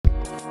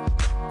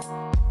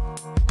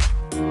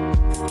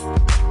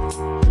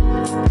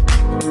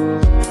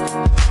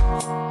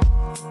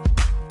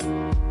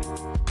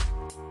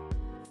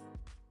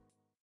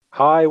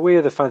Hi, we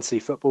are the Fantasy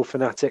Football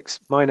Fanatics.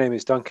 My name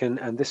is Duncan,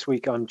 and this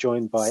week I'm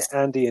joined by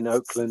Andy in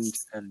Oakland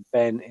and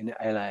Ben in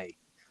LA.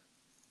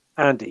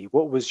 Andy,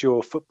 what was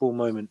your football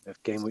moment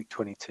of Game Week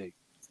 22?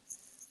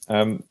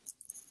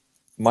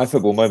 My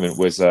football moment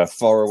was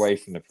far away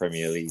from the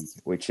Premier League,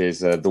 which is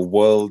the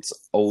world's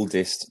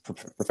oldest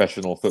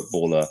professional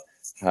footballer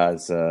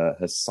has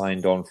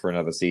signed on for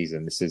another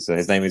season. This is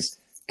his name is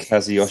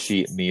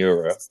Kazuyoshi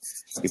Miura.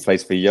 He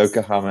plays for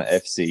Yokohama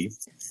FC.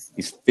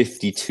 He's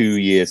 52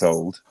 years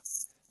old,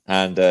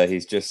 and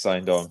he's just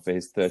signed on for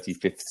his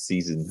 35th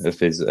season of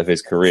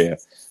his career.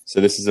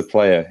 So this is a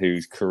player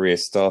whose career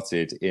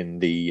started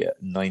in in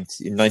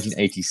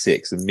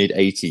 1986, the mid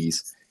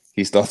 80s.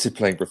 He started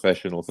playing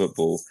professional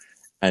football,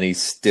 and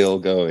he's still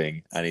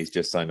going, and he's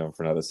just signed on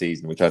for another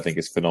season, which I think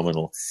is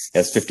phenomenal. He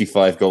has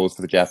 55 goals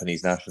for the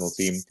Japanese national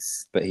team,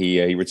 but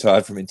he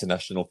retired from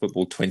international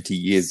football 20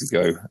 years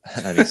ago,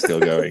 and he's still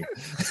going.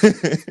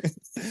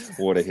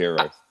 What a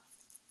hero.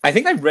 I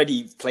think I read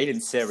he played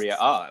in Serie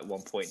A at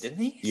one point,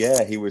 didn't he?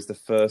 Yeah, he was the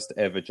first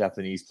ever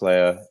Japanese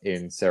player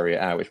in Serie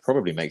A, which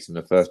probably makes him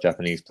the first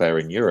Japanese player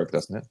in Europe,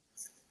 doesn't it?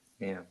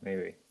 Yeah,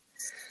 maybe.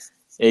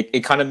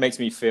 It kind of makes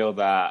me feel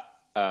that,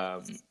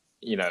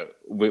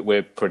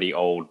 we're pretty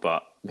old,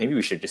 but maybe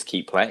we should just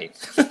keep playing.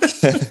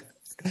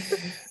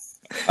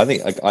 I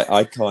think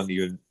I can't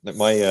even.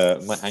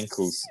 My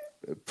ankles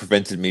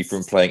prevented me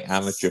from playing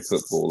amateur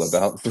football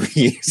about 3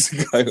 years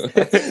ago.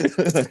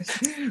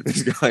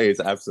 This guy is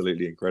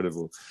absolutely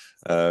incredible.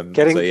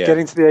 Getting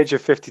to the age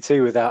of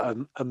 52 without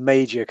a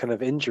major kind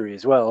of injury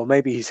as well. Or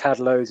maybe he's had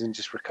loads and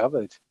just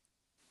recovered.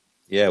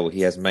 Yeah, well,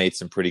 he has made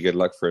some pretty good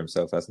luck for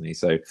himself, hasn't he?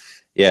 So,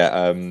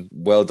 yeah,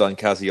 well done,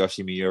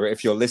 Kazuyoshi Miura.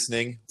 If you're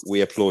listening,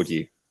 we applaud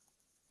you.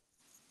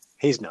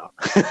 He's not.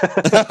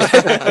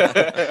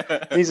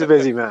 He's a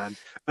busy man.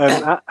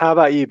 How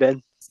about you,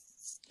 Ben?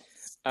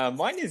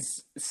 Mine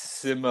is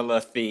similar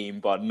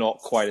theme, but not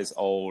quite as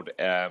old.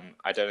 I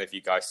don't know if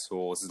you guys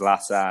saw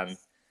Zlatan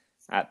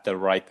at the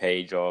ripe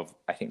age of,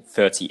 I think,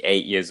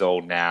 38 years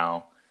old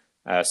now.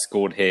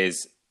 Scored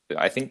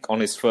I think on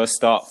his first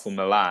start for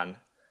Milan.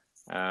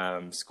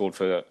 Scored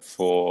for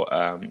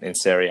in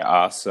Serie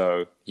A,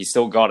 so he's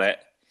still got it.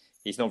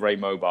 He's not very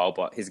mobile,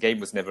 but his game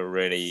was never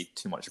really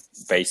too much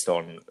based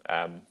on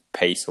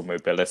pace or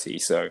mobility.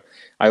 So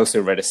I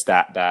also read a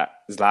stat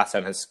that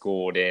Zlatan has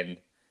scored in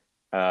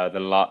I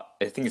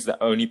think it's the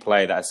only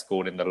player that has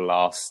scored in the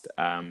last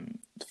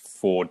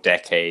 4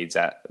 decades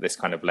at this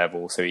kind of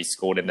level. So he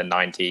scored in the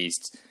 90s,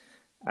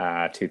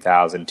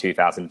 2000,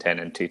 2010,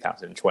 and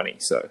 2020.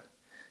 So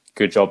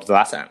good job,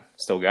 Zlatan.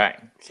 Still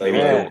going. So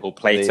he'll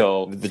play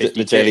till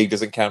the J League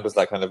doesn't count as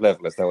that kind of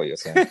level. Is that what you're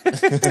saying?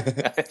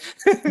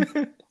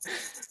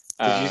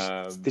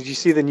 Did you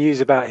see the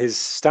news about his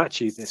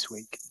statue this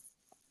week?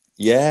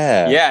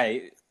 Yeah. Yeah.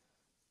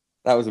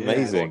 That was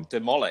amazing.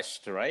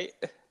 Demolished, right?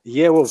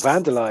 Yeah, well,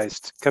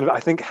 vandalized. Kind of, I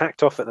think,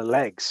 hacked off at the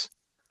legs.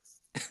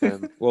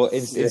 Well,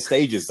 in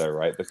stages though,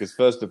 right? Because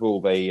first of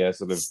all, they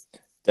sort of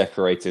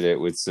decorated it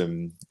with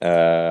some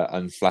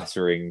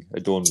unflattering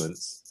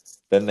adornments.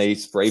 Then they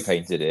spray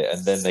painted it,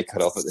 and then they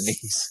cut off at the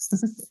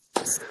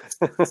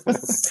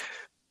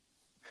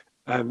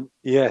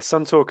knees.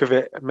 Some talk of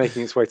it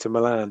making its way to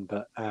Milan,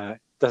 but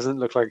doesn't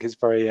look like it's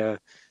very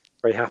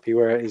happy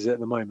where it is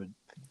at the moment.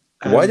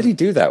 Why did he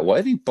do that? Why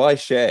did he buy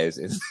shares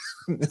in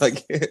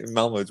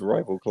Malmo's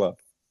rival club?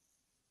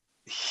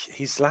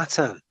 He's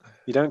Zlatan.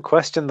 You don't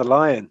question the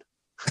lion.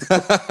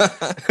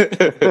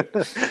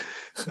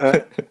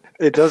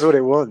 It does what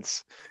it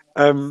wants.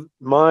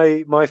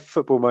 My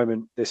football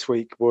moment this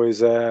week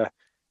was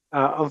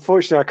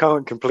unfortunately I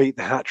can't complete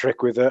the hat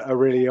trick with a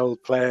really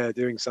old player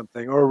doing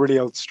something or a really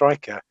old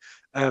striker,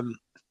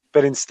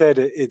 but instead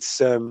it's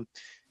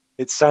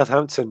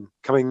Southampton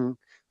coming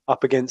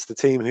up against the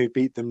team who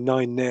beat them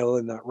 9-0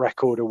 in that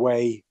record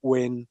away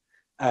win,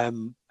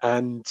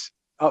 and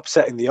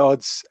upsetting the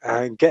odds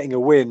and getting a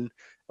win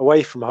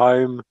away from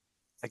home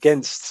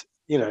against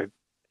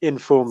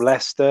in-form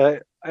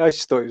Leicester. I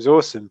just thought it was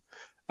awesome.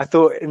 I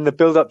thought in the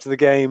build-up to the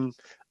game,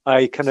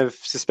 I kind of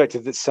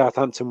suspected that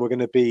Southampton were going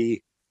to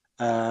be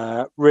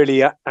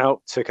really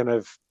out to kind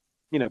of,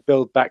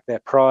 build back their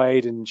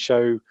pride and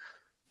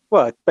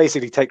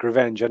basically take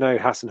revenge. I know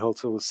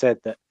Hasenhuttl said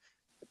that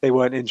they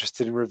weren't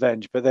interested in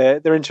revenge, but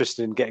they're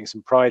interested in getting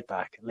some pride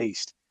back at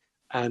least.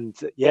 And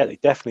yeah, they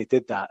definitely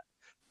did that.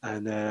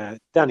 And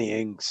Danny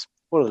Ings,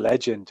 what a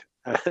legend,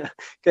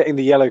 getting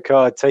the yellow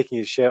card, taking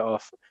his shirt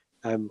off,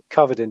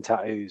 covered in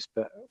tattoos,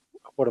 but.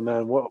 What a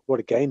man! What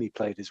a game he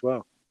played as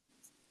well.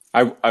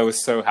 I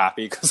was so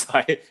happy because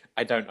I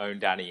don't own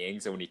Danny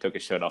Ings, and when he took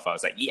his shirt off, I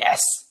was like,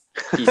 yes,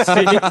 he's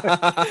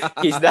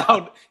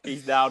now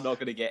not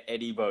going to get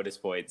any bonus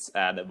points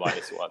and a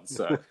 -1.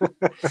 So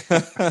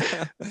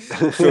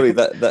surely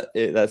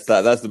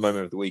that's the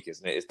moment of the week,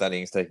 isn't it? It's Danny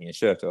Ings taking his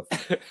shirt off.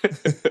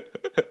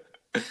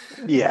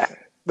 Yeah,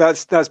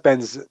 that's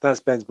Ben's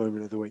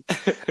moment of the week.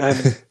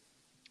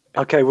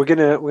 Okay, we're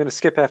gonna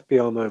skip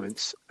FPL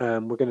moments.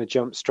 We're gonna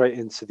jump straight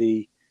into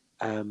the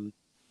game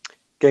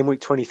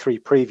week 23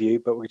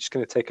 preview, but we're just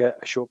gonna take a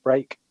short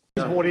break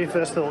What are your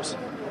first thoughts?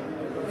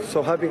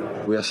 So happy.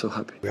 We are so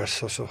happy. We are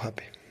so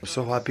happy. We're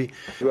so happy.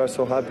 You are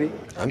so happy.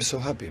 I'm so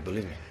happy,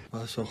 believe me.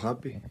 We're so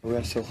happy. We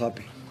are so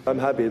happy. I'm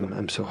happy.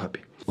 I'm so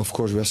happy. Of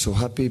course, we are so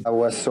happy. I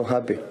was so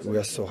happy. We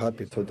are so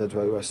happy. So that's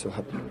why we are so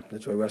happy.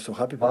 That's why we are so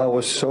happy. I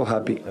was so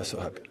happy. We are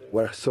so happy.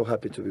 We're so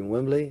happy to be in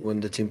Wembley.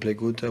 When the team play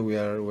good, we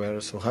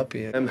are so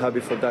happy. I'm happy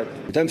for that.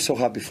 But I'm so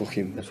happy for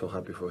him. I'm so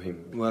happy for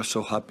him. We are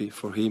so happy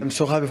for him. I'm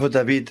so happy for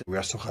David. We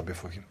are so happy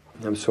for him.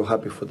 I'm so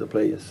happy for the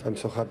players. I'm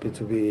so happy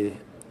to be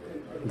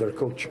their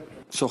coach.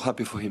 So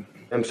happy for him.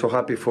 I'm so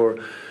happy for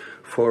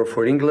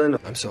England.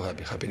 I'm so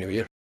happy. Happy New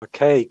Year.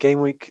 Okay,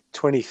 game week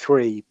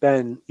 23.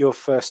 Ben, you're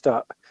first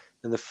up.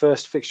 And the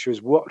first fixture is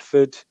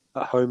Watford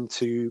at home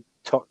to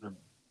Tottenham.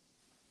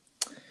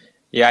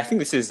 Yeah, I think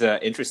this is an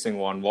interesting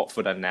one.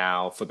 Watford are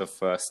now, for the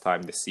first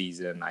time this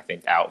season, I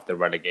think, out of the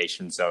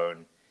relegation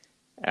zone,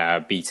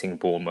 beating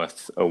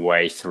Bournemouth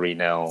away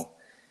 3-0.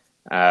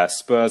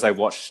 Spurs, I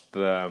watched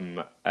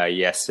them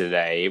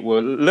yesterday. Were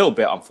a little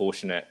bit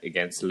unfortunate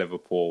against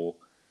Liverpool.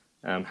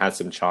 Had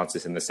some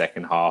chances in the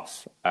second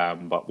half,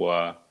 but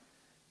were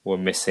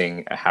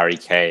missing a Harry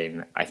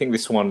Kane. I think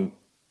this one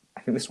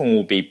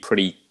will be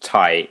pretty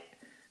tight.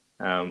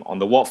 On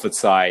the Watford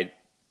side,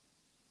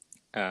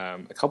 a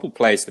couple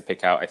players to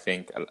pick out. I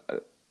think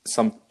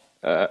some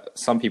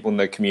people in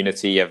the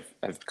community have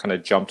kind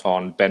of jumped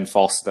on Ben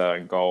Foster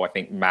in goal. I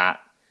think Matt,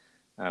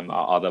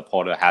 our other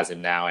podder, has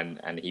him now,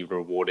 and he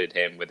rewarded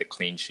him with a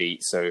clean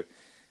sheet. So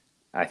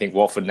I think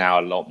Watford now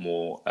a lot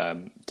more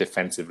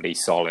defensively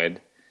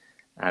solid.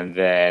 And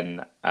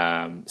then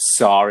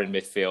Sarr in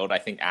midfield. I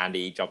think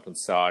Andy jumped on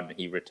Sarr and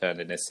he returned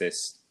an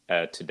assist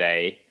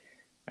today.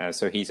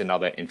 So he's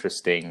another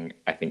interesting,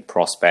 I think,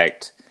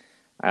 prospect.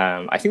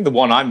 I think the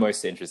one I'm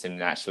most interested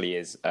in actually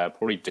is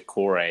probably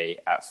Doucouré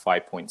at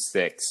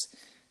 5.6.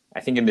 I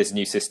think in this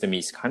new system,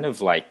 he's kind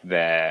of like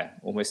their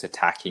almost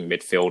attacking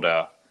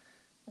midfielder.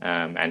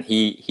 And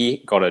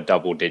he got a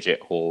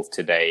double-digit haul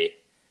today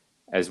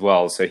as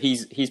well. So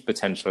he's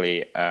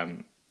potentially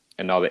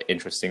another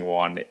interesting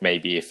one.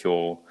 Maybe if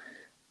you're,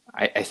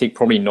 I think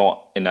probably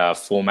not in a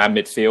 4-man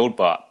midfield,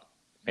 but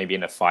maybe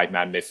in a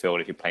 5-man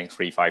midfield, if you're playing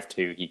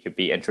 3-5-2, he could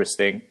be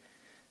interesting.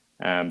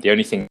 The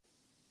only thing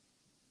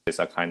is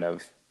are kind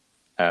of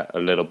a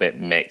little bit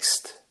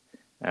mixed,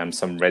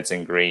 some reds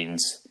and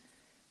greens.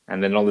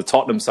 And then on the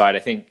Tottenham side, I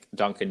think,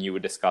 Duncan, you were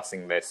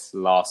discussing this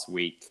last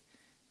week,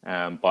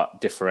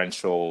 but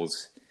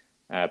differentials,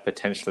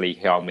 potentially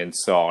Heung-min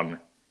Son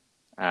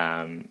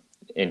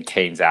in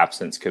Kane's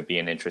absence could be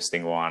an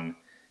interesting one.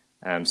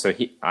 So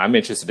I'm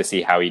interested to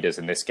see how he does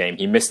in this game.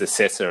 He missed a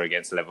sitter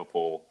against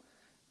Liverpool,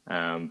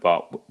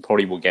 but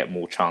probably will get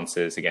more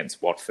chances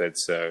against Watford.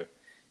 So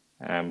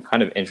I'm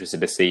kind of interested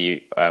to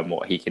see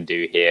what he can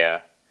do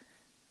here.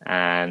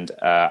 And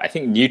I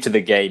think new to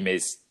the game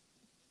is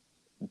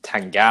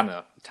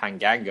Tanganga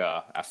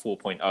at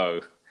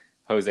 4.0.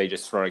 Jose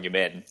just throwing him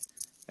in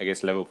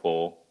against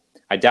Liverpool.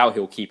 I doubt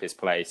he'll keep his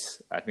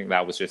place. I think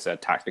that was just a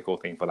tactical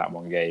thing for that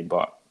one game,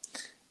 but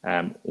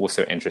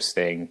also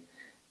interesting.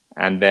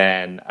 And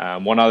then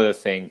one other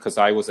thing, because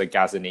I was a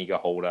Gazzaniga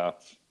holder,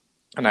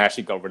 and I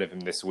actually got rid of him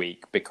this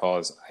week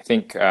because I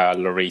think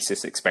Lloris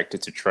is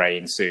expected to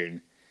train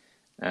soon.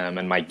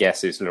 And my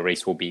guess is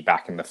Lloris will be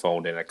back in the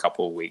fold in a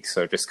couple of weeks.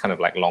 So just kind of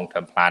like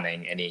long-term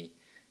planning,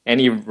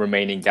 any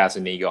remaining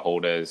Gazzaniga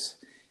holders.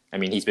 I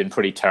mean, he's been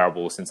pretty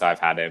terrible since I've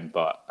had him,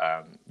 but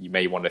you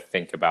may want to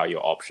think about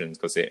your options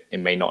because it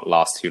may not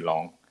last too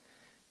long.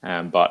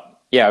 But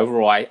yeah,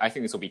 overall, I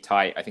think this will be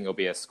tight. I think it'll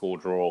be a score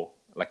draw,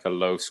 like a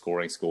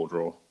low-scoring score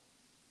draw.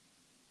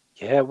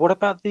 Yeah, what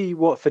about the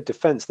Watford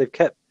defence? They've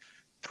kept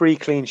 3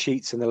 clean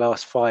sheets in the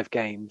last 5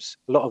 games.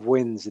 A lot of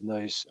wins in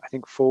those, I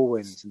think 4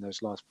 wins in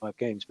those last 5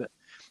 games. But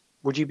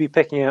would you be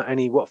picking out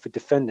any Watford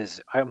defenders?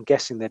 I'm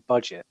guessing their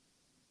budget.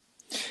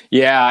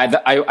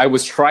 Yeah, I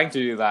was trying to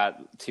do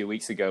that 2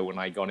 weeks ago when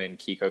I got in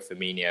Kiko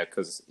Firmino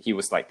because he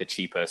was like the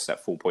cheapest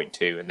at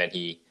 4.2, and then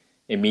he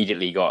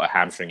immediately got a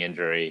hamstring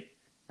injury,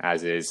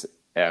 as is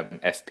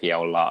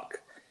FPL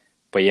luck.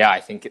 But yeah,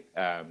 I think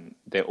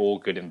they're all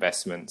good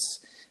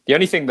investments. The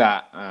only thing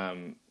that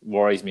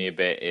worries me a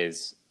bit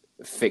is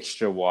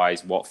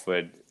fixture-wise,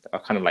 Watford are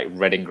kind of like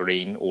red and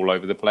green all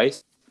over the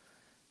place.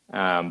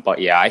 But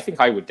yeah, I think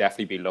I would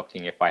definitely be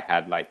looking if I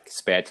had like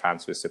spare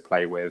transfers to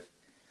play with.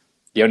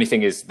 The only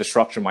thing is the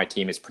structure of my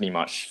team is pretty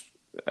much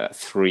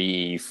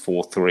 3-4-3,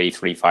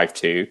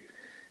 3-5-2.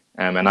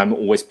 And I'm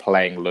always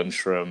playing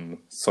Lundstram,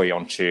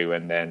 Soyuncu,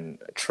 and then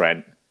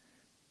Trent.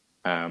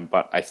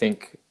 But I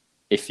think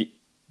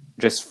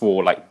just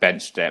for like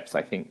bench depth,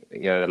 I think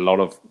a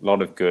lot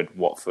of good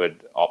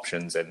Watford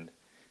options, and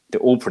they're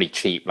all pretty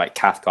cheap. Like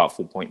Cathcart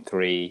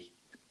 4.3,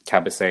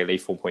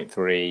 Kabasele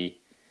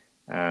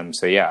 4.3.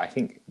 So yeah, I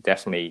think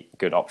definitely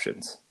good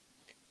options.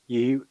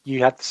 You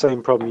had the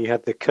same problem. You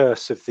had the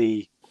curse of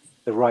the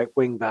right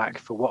wing back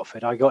for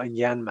Watford. I got in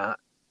Janmaat.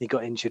 He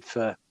got injured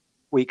for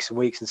weeks and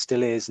weeks and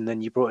still is. And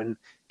then you brought in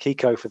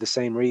Kiko for the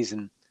same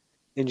reason.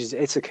 Injuries.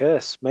 It's a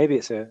curse. Maybe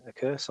it's a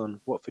curse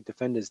on Watford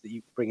defenders that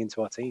you bring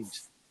into our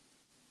teams.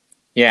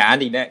 Yeah,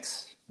 Andy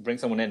next. bring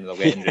someone in and they'll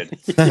get injured.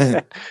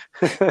 Yeah.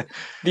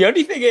 The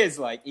only thing is,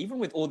 like, even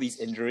with all these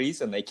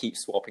injuries and they keep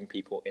swapping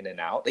people in and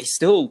out, they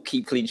still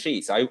keep clean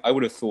sheets. I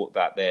would have thought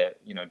that their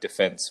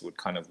defense would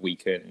kind of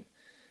weaken,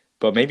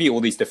 but maybe all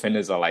these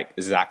defenders are like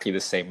exactly the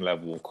same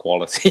level of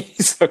quality,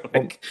 so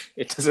like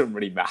it doesn't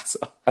really matter.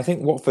 I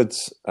think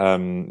Watford's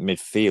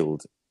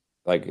midfield,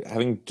 like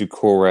having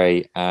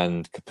Doucouré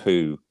and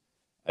Capoue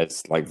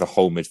as like the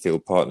whole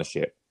midfield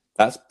partnership,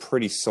 that's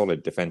pretty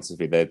solid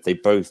defensively. They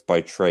both by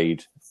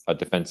trade are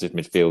defensive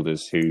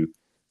midfielders who,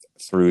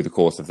 through the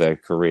course of their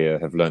career,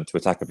 have learned to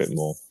attack a bit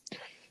more.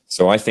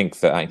 So I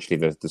think that actually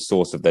the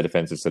source of their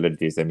defensive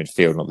solidity is their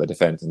midfield, not their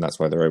defence, and that's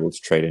why they're able to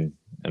trade in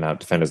and out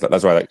defenders.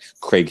 That's why like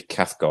Craig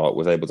Cathcart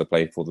was able to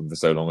play for them for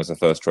so long as a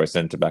first choice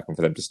centre back, and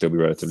for them to still be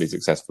relatively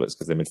successful, it's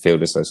because their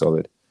midfield is so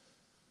solid.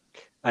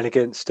 And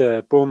against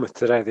Bournemouth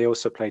today, they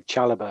also played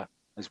Chalobah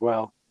as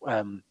well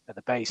at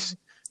the base.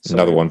 So,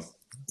 Another one.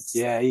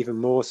 Yeah, even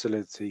more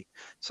solidity.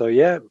 So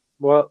yeah,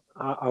 well,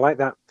 I like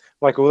that.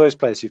 Like all those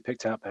players you've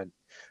picked out, Ben.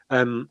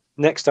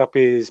 Next up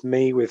is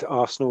me with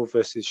Arsenal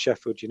versus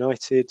Sheffield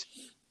United.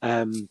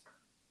 I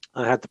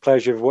had the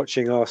pleasure of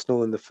watching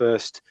Arsenal in the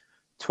first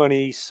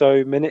 20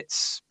 so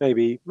minutes,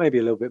 maybe a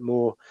little bit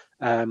more.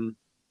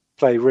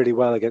 Play really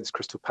well against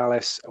Crystal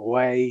Palace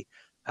away.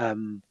 I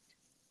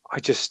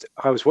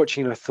was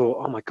watching and I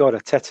thought, oh my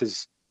God,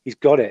 he's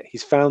got it.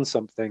 He's found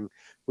something.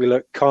 We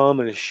look calm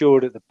and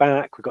assured at the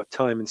back. We've got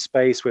time and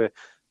space. We're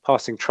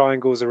passing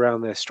triangles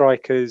around their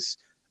strikers,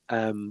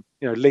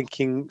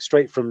 linking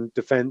straight from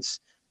defence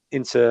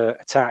into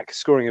attack,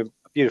 scoring a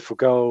beautiful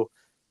goal.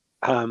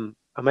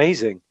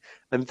 Amazing.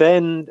 And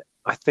then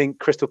I think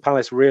Crystal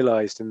Palace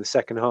realised in the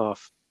second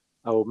half,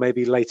 or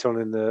maybe later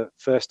on in the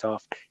first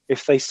half,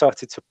 if they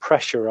started to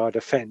pressure our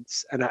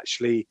defence and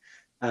actually,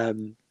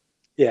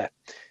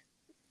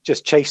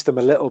 just chase them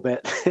a little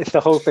bit, the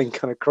whole thing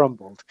kind of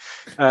crumbled.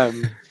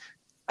 And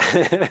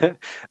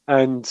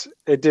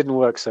it didn't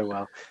work so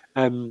well.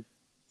 I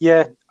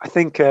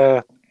think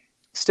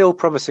still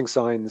promising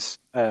signs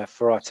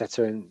for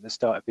Arteta in the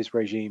start of his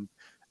regime.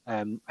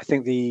 I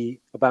think the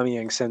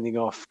Aubameyang sending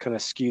off kind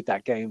of skewed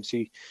that game. So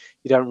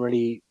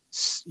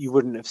you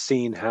wouldn't have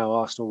seen how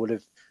Arsenal would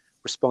have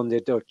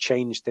responded or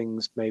changed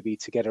things maybe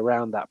to get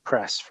around that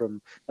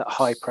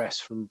high press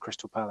from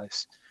Crystal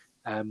Palace,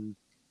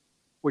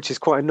 which is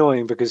quite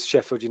annoying because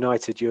Sheffield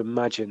United, you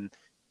imagine,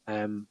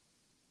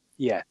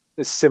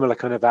 there's similar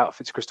kind of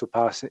outfit to Crystal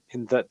Palace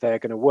in that they're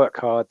going to work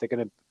hard, they're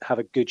going to have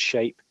a good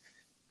shape,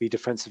 be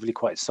defensively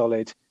quite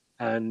solid,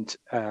 and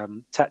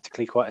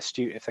tactically quite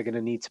astute. If they're going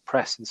to need to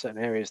press in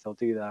certain areas, they'll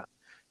do that.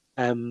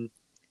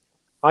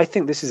 I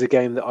think this is a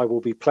game that I will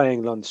be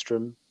playing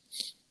Lundstram.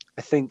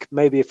 I think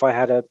maybe if I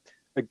had a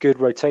good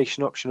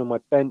rotation option on my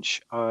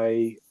bench,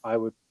 I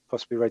would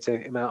possibly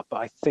rotate him out. But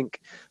I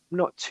think I'm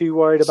not too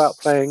worried about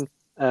playing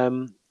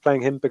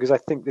him because I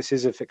think this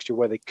is a fixture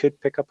where they could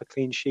pick up a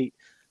clean sheet.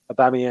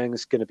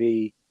 Aubameyang's going to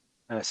be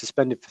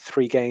suspended for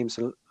 3 games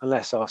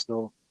unless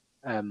Arsenal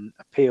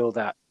appeal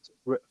that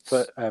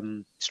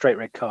straight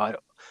red card.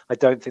 I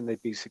don't think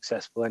they'd be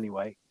successful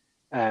anyway.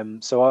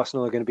 So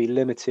Arsenal are going to be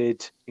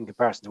limited in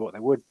comparison to what they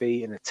would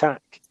be in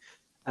attack.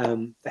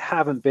 They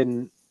haven't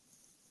been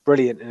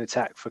brilliant in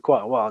attack for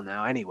quite a while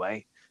now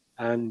anyway,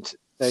 and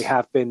they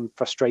have been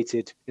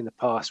frustrated in the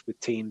past with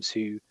teams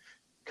who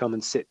come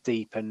and sit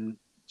deep, and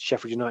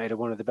Sheffield United are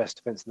one of the best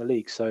defence in the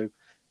league. So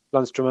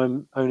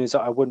Lundstram owners,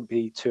 I wouldn't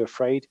be too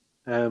afraid.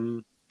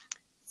 I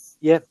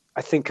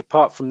think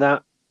apart from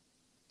that,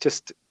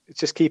 just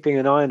keeping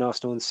an eye on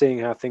Arsenal and seeing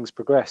how things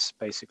progress,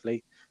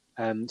 basically.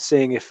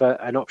 Seeing if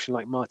an option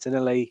like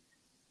Martinelli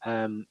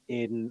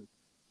in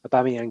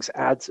Aubameyang's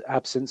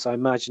absence, I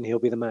imagine he'll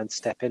be the man to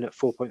step in at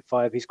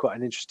 4.5. He's quite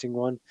an interesting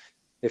one.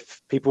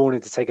 If people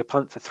wanted to take a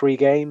punt for 3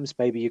 games,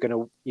 maybe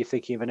you're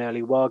thinking of an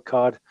early wild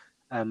card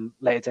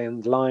later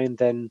down the line,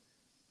 then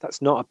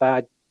that's not a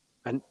bad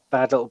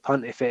little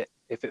punt if it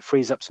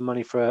frees up some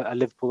money for a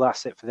Liverpool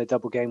asset for their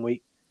double game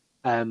week.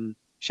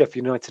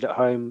 Sheffield United at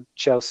home,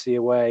 Chelsea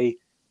away,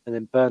 and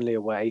then Burnley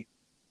away.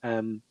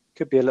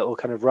 Could be a little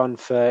kind of run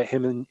for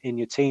him in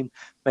your team,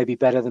 maybe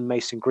better than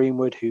Mason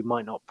Greenwood, who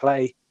might not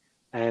play.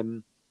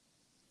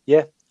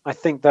 I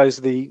think those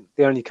are the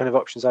only kind of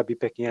options I'd be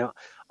picking out.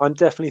 I'm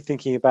definitely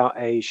thinking about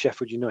a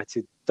Sheffield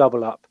United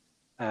double up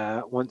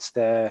once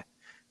their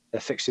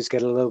fixtures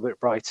get a little bit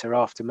brighter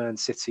after Man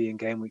City in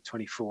game week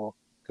 24,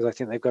 because I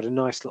think they've got a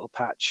nice little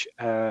patch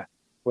where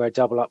a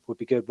double up would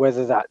be good,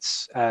 whether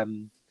that's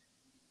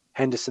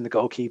Henderson, the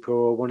goalkeeper,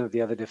 or one of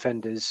the other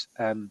defenders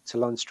to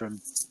Lundstram.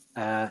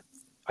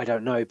 I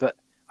don't know, but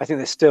I think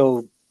they're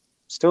still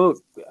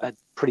a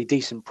pretty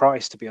decent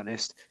price, to be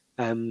honest.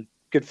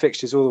 Good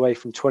fixtures all the way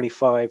from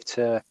 25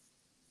 to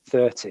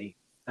 30.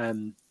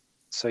 I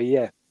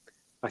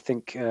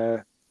think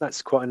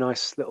that's quite a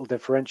nice little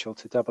differential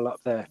to double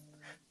up there.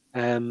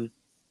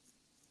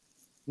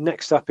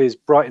 Next up is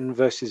Brighton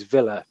versus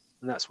Villa,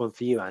 and that's one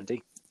for you,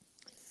 Andy.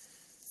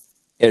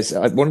 Yes,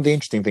 one of the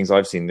interesting things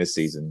I've seen this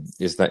season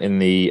is that in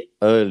the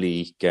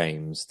early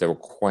games, there were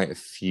quite a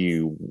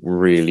few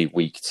really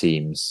weak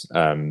teams.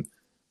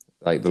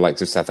 like the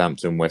likes of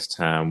Southampton, West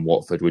Ham,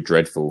 Watford were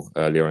dreadful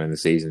earlier on in the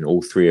season.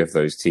 All three of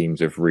those teams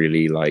have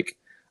really like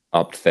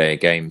upped their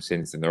game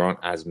since then. There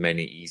aren't as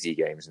many easy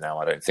games now,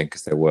 I don't think,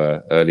 as there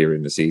were earlier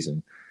in the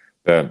season.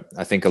 But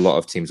I think a lot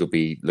of teams will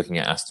be looking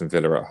at Aston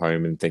Villa at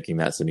home and thinking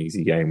that's an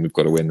easy game. We've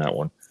got to win that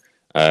one.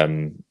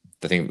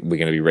 I think we're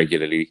going to be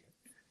regularly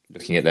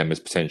looking at them as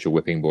potential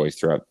whipping boys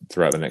throughout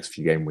the next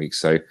few game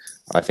weeks. So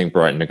I think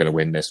Brighton are going to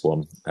win this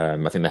one. I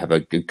think they have a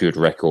good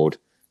record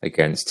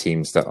against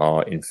teams that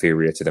are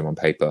inferior to them on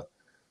paper.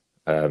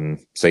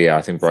 So yeah,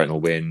 I think Brighton will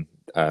win.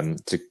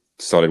 It's a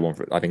solid one.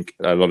 I think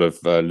a lot of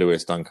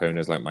Lewis Dunk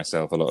owners like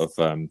myself, a lot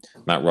of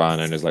Matt Ryan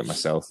owners like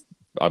myself,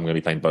 I'm going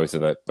to be playing both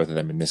of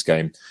them in this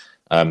game.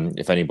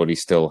 If anybody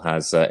still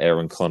has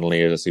Aaron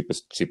Connolly as a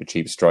super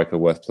cheap striker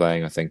worth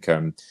playing, I think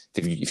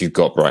if you've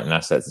got Brighton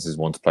assets, this is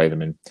one to play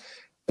them in.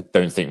 I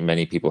don't think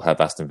many people have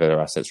Aston Villa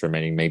assets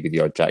remaining. Maybe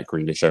the odd Jack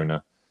Grealish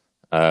owner.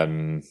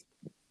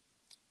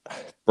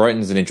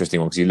 Brighton's an interesting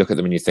one because you look at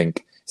them and you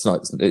think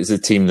it's a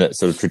team that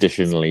sort of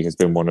traditionally has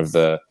been one of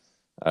the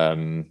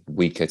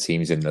weaker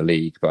teams in the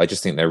league, but I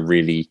just think they're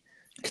really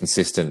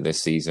consistent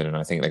this season, and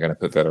I think they're going to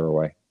put Villa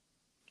away.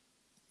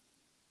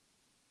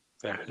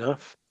 Fair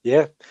enough.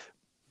 Yeah.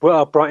 Well,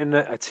 are Brighton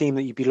a team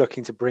that you'd be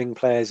looking to bring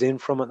players in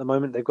from at the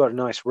moment? They've got a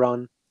nice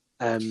run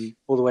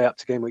all the way up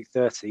to game week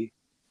 30.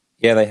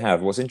 Yeah, they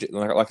have. What's interesting,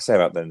 like I say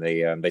about them,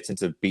 they tend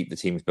to beat the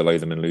teams below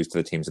them and lose to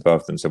the teams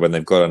above them. So when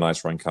they've got a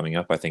nice run coming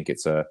up, I think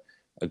it's a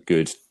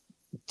good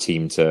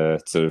team to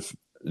sort of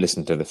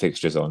listen to the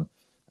fixtures on.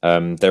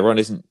 Their run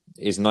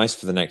is nice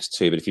for the next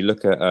two, but if you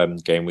look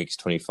at game weeks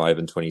 25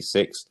 and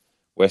 26,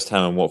 West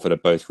Ham and Watford are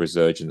both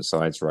resurgent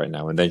sides right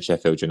now, and then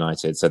Sheffield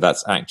United. So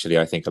that's actually,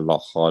 I think, a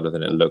lot harder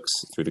than it looks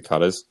through the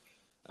colours.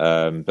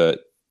 But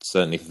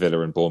certainly for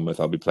Villa and Bournemouth,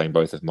 I'll be playing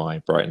both of my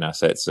Brighton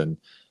assets, and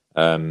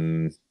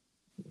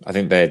I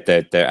think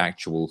their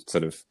actual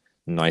sort of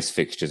nice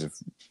fixtures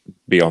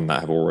beyond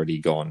that have already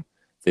gone.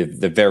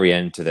 The very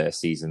end to their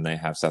season, they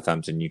have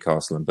Southampton,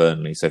 Newcastle, and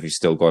Burnley. So if you've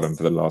still got them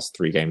for the last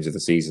 3 games of the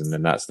season,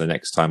 then that's the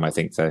next time I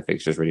think their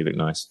fixtures really look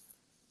nice.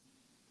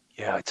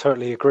 Yeah, I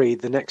totally agree.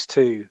 The next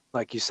two,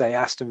 like you say,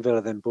 Aston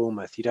Villa, then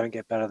Bournemouth, you don't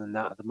get better than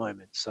that at the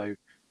moment. So,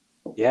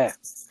 yeah,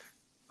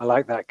 I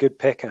like that. Good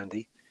pick,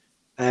 Andy.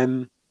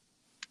 Ben,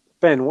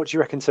 what do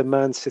you reckon to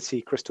Man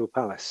City, Crystal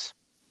Palace?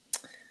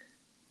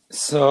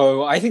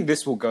 So I think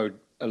this will go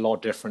a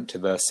lot different to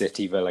the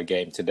City Villa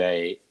game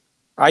today.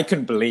 I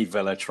couldn't believe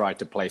Villa tried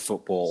to play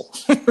football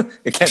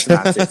against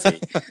Man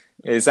City.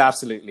 It's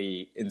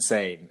absolutely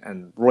insane.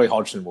 And Roy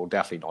Hodgson will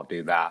definitely not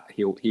do that.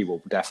 He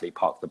will definitely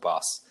park the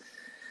bus.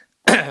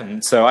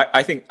 So I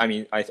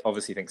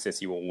obviously think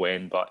City will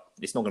win, but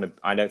it's not going to.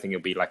 I don't think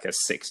it'll be like a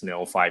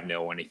 6-0,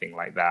 5-0, or anything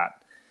like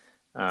that.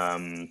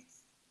 On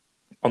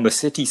the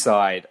City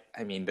side,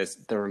 I mean,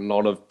 there are a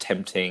lot of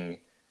tempting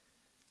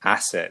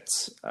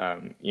assets.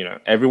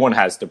 Everyone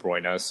has De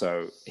Bruyne,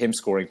 so him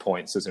scoring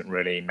points doesn't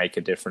really make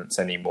a difference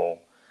anymore.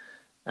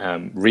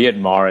 Riyad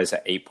Mahrez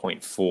at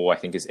 8.4, I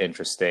think, is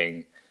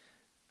interesting.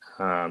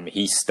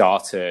 He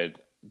started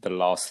the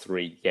last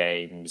 3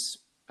 games.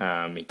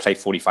 He played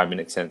 45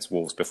 minutes against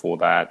Wolves before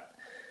that.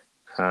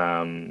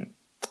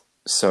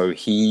 So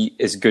he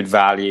is good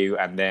value.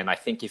 And then I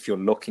think if you're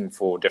looking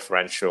for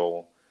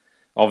differential,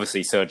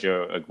 obviously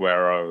Sergio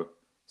Aguero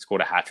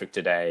scored a hat-trick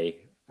today.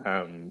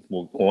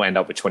 Will end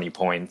up with 20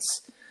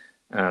 points.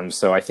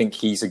 So I think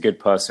he's a good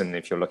person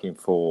if you're looking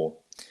for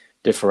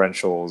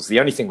differentials. The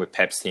only thing with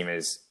Pep's team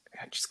is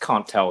I just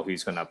can't tell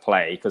who's going to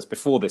play, because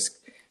before this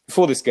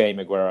game,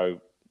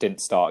 Aguero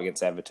didn't start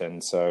against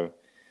Everton. So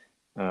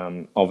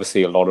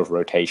obviously a lot of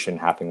rotation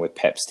happening with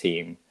Pep's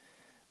team.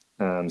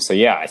 So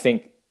yeah, I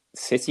think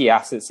City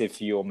assets,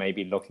 if you're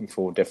maybe looking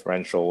for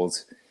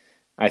differentials,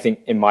 I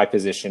think in my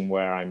position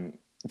where I'm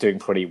doing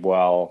pretty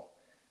well,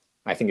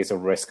 I think it's a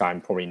risk I'm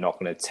probably not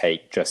going to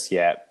take just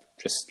yet,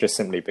 just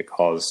simply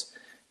because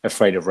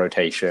afraid of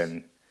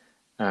rotation.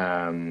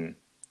 But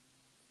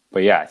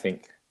yeah, I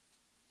think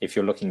if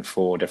you're looking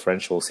for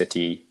differential,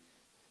 City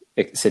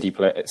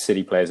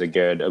players are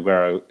good.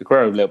 Aguero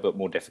a little bit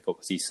more difficult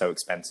because he's so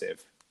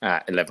expensive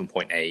at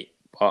 11.8.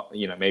 But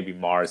maybe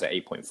Mahrez at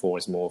 8.4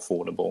 is more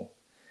affordable.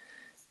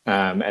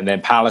 And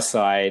then Palace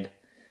side,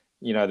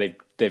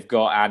 they've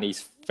got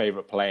Andy's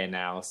favorite player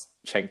now,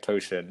 Cenk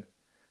Tosun.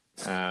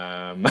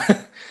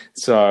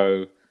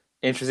 So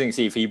interesting to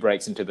see if he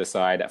breaks into the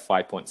side at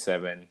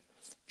 5.7.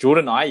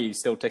 Jordan Ayew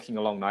still ticking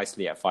along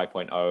nicely at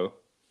 5.0.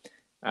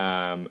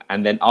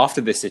 And then after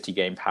the City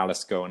game,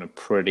 Palace go on a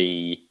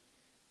pretty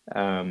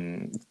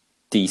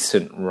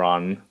decent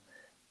run.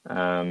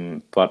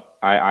 But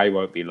I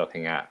won't be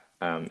looking at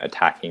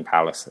attacking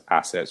Palace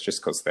assets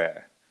just because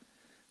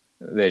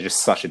they're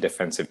just such a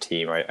defensive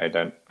team. I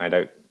don't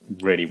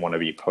really want to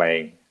be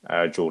playing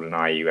Jordan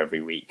Ayew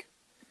every week.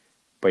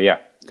 But yeah,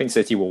 I think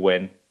City will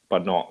win,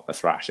 but not a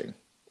thrashing.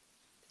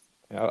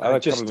 Yeah, I have a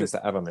couple of things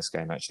to add on this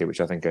game, actually, which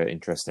I think are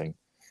interesting.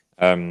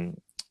 You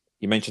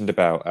mentioned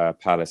about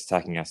Palace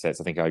attacking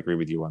assets. I think I agree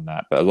with you on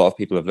that. But a lot of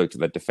people have looked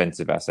at their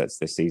defensive assets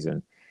this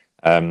season.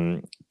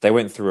 They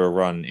went through a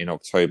run in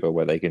October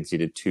where they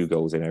conceded 2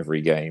 goals in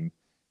every game,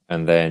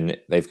 and then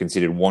they've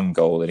conceded 1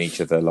 goal in each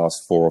of their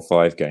last 4 or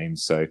 5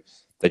 games. So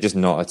they're just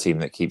not a team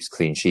that keeps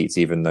clean sheets,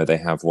 even though they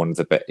have one of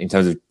the best, in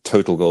terms of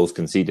total goals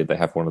conceded, they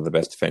have one of the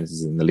best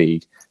defenses in the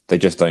league. They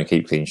just don't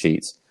keep clean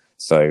sheets.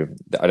 So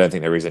I don't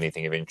think there is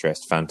anything of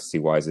interest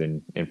fantasy-wise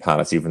in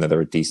Palace, even though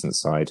they're a decent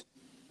side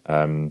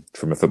from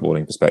a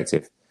footballing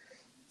perspective.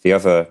 The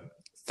other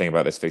thing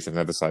about this fixture on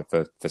the other side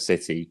for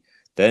City,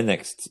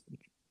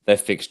 their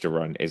fixture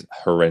run is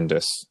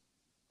horrendous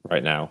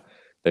right now.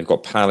 They've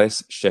got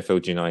Palace,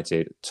 Sheffield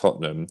United,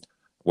 Tottenham,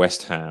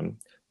 West Ham.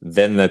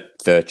 Then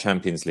the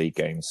Champions League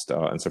games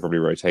start, and so probably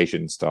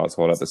rotation starts,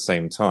 while at the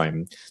same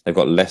time, they've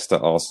got Leicester,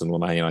 Arsenal,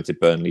 Man United,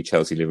 Burnley,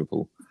 Chelsea,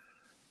 Liverpool.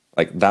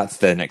 Like, that's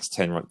their next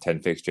 10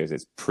 fixtures.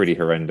 It's pretty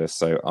horrendous.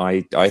 So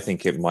I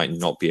think it might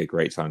not be a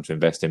great time to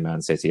invest in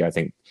Man City. I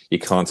think you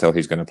can't tell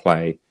who's going to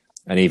play.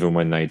 And even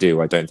when they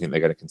do, I don't think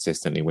they're going to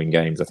consistently win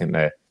games. I think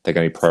they're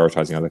going to be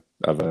prioritising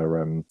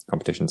other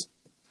competitions.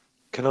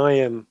 Can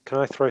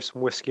I throw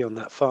some whiskey on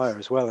that fire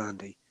as well,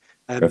 Andy?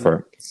 Go for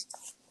it.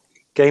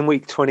 Game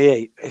week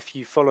 28, if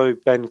you follow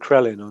Ben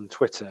Krellin on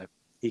Twitter,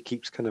 he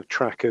keeps kind of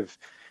track of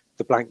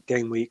the blank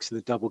game weeks and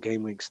the double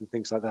game weeks and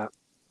things like that.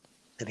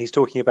 And he's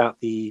talking about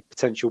the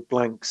potential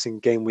blanks in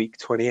game week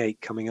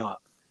 28 coming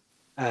up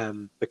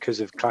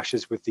because of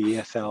clashes with the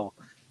EFL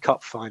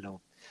Cup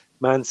final.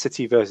 Man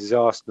City versus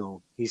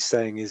Arsenal, he's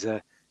saying, is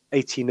a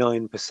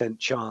 89%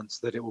 chance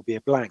that it will be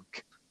a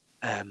blank,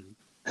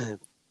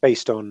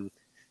 based on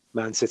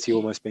Man City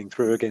almost being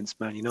through against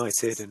Man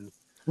United. And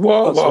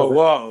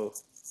Whoa.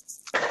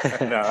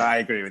 No, I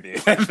agree with you.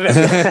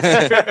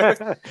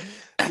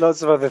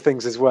 Lots of other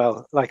things as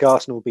well, like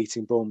Arsenal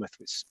beating Bournemouth,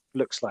 which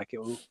looks like it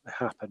will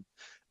happen.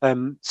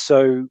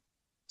 So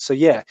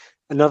yeah,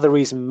 another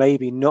reason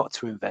maybe not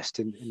to invest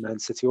in Man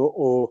City,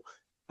 or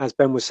as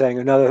Ben was saying,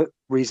 another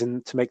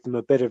reason to make them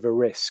a bit of a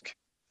risk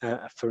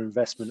for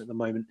investment at the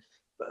moment.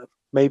 But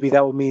maybe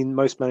that will mean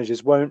most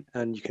managers won't,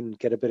 and you can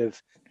get a bit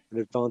of an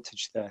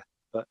advantage there.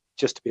 But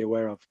just to be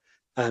aware of.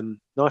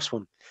 Nice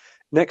one.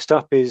 Next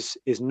up is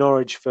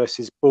Norwich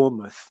versus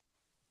Bournemouth.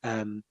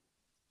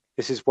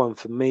 This is one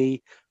for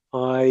me.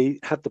 I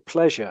had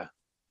the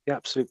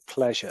absolute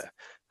pleasure,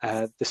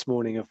 this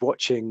morning of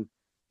watching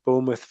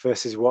Bournemouth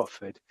versus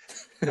Watford.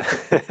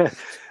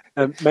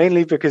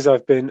 Mainly because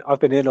I've been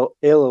ill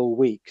all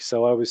week,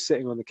 so I was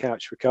sitting on the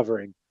couch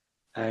recovering.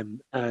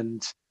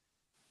 And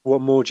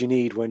what more do you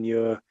need when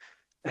you're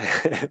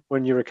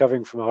when you're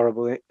recovering from a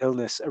horrible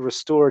illness? A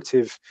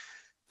restorative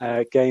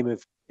game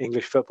of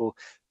English football.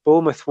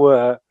 Bournemouth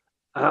were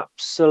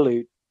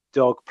absolute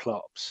dog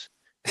plops.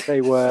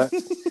 They were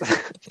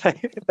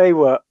they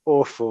were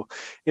awful.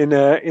 In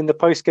the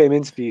post game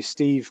interview,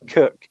 Steve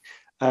Cook,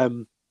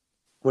 when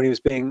he was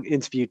being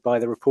interviewed by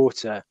the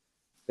reporter,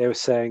 they were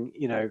saying,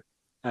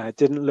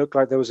 didn't look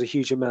like there was a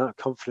huge amount of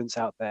confidence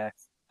out there.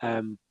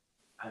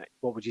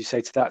 What would you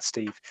say to that,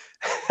 Steve?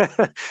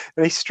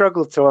 And he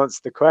struggled to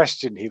answer the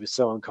question. He was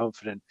so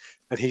unconfident,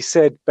 and he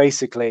said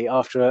basically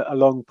after a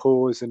long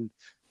pause and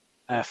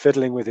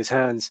fiddling with his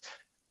hands,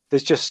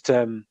 there's just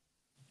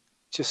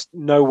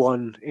no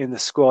one in the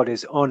squad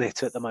is on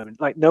it at the moment.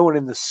 Like, no one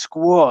in the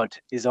squad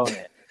is on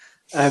it.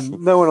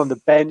 No one on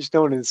the bench,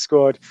 no one in the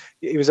squad.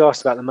 He was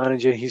asked about the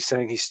manager. He's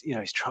saying he's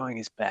trying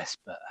his best,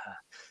 but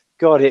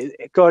God, it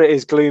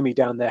is gloomy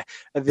down there.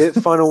 At the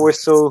final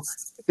whistle,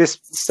 this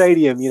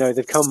stadium,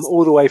 they've come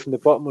all the way from the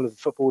bottom of the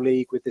Football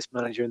League with this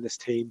manager and this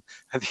team.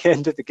 At the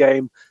end of the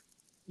game,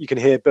 you can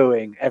hear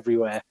booing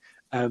everywhere.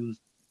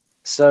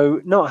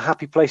 So not a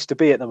happy place to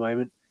be at the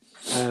moment.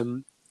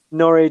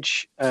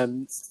 Norwich,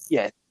 I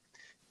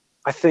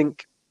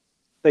think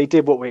they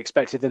did what we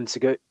expected them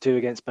to do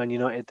against Man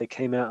United. They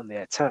came out and they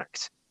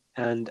attacked,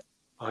 and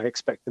I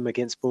expect them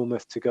against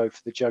Bournemouth to go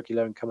for the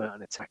jugular and come out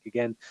and attack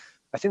again.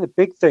 I think the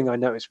big thing I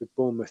noticed with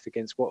Bournemouth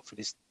against Watford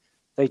is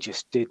they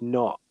just did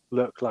not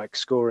look like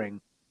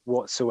scoring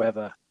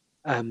whatsoever.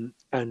 And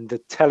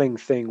the telling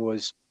thing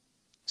was,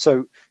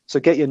 so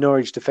get your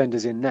Norwich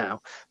defenders in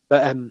now.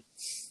 But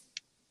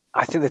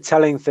I think the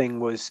telling thing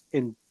was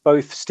in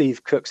both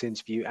Steve Cook's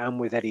interview and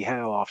with Eddie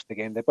Howe after the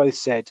game, they both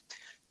said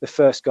the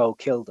first goal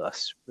killed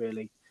us,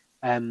 really.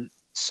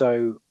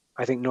 So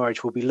I think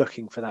Norwich will be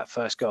looking for that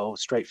first goal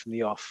straight from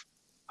the off.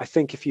 I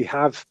think if you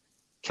have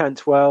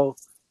Cantwell,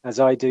 as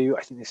I do,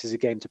 I think this is a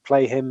game to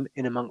play him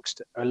in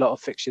amongst a lot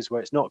of fixtures where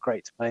it's not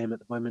great to play him at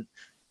the moment.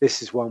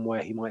 This is one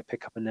where he might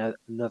pick up another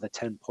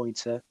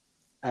 10-pointer.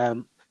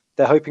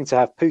 They're hoping to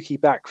have Pukki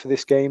back for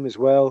this game as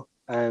well,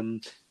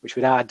 which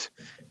would add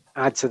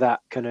to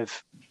that kind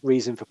of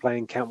reason for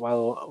playing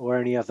Cantwell or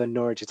any other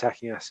Norwich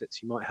attacking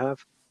assets you might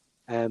have.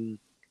 And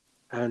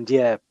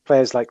yeah,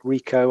 players like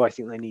Rico, I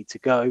think they need to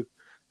go.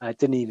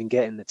 Didn't even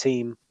get in the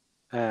team.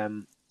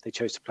 They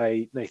chose to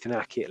play Nathan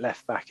Aké at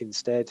left back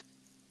instead.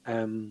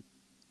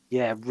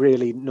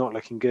 Really not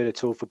looking good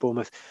at all for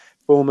Bournemouth.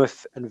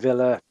 Bournemouth and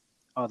Villa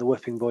are the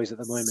whipping boys at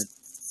the moment.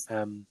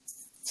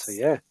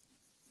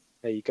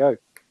 There you go.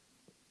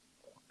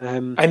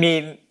 I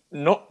mean,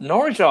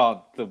 Norwich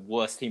are the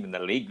worst team in the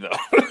league,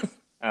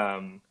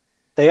 though.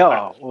 They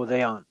are, or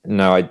they aren't.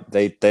 No,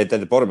 they're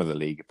the bottom of the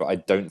league, but I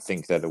don't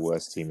think they're the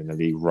worst team in the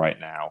league right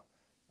now.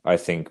 I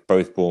think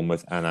both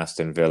Bournemouth and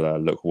Aston Villa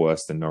look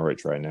worse than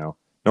Norwich right now.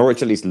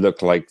 Norwich at least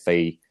look like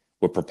they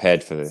were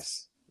prepared for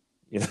this.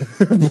 You know,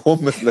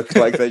 Bournemouth look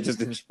like they're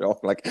just in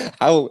shock. Like,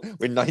 how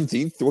we're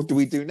 19th? What do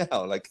we do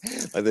now? Like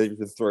they've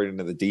been thrown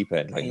into the deep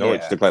end. Like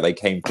Norwich look like they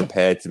came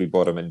prepared to be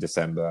bottom in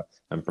December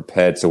and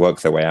prepared to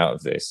work their way out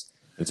of this.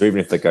 And so even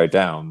if they go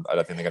down, I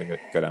don't think they're going to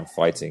go down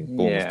fighting.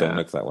 Bournemouth don't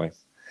look that way.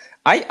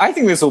 I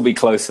think this will be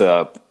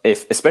closer,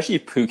 especially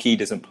if Pukki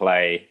doesn't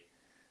play.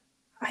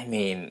 I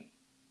mean,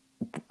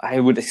 I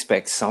would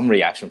expect some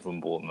reaction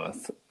from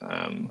Bournemouth.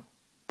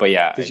 But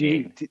yeah.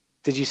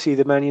 Did you see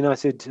the Man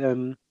United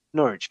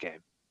Norwich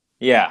game?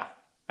 Yeah,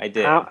 I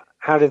did.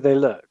 How did they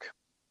look?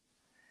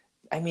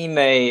 I mean,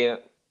 they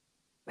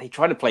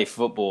try to play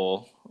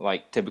football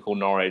like typical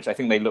Norwich. I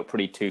think they look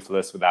pretty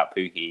toothless without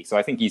Pukki. So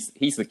I think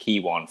he's the key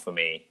one for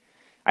me.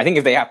 I think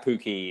if they have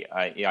Pukki,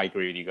 I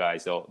agree with you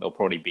guys. They'll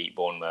probably beat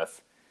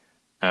Bournemouth.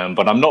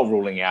 But I'm not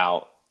ruling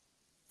out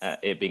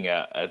it being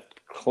a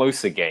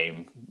closer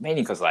game,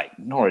 mainly because like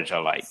Norwich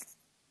are like,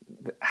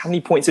 how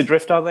many points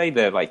adrift are they?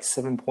 They're like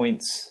 7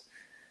 points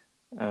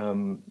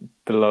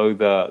below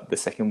the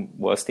second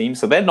worst team.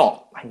 So they're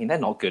not. I mean, they're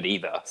not good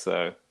either.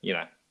 So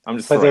I'm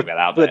just throwing that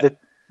out there. But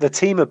the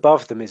team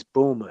above them is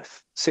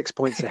Bournemouth, 6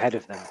 points ahead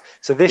of them.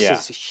 So this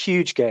is a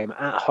huge game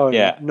at home.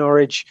 Yeah.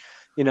 Norwich,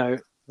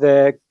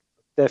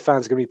 their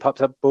fans are going to be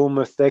pumped up.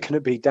 Bournemouth, they're going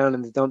to be down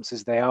in the dumps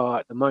as they are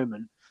at the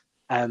moment.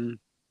 And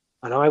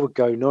I would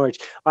go Norwich.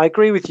 I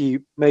agree with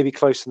you, maybe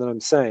closer than I'm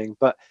saying,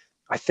 but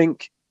I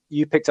think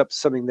you picked up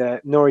something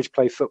there. Norwich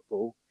play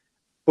football.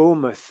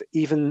 Bournemouth,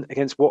 even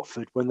against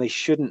Watford, when they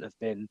shouldn't have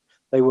been,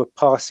 they were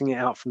passing it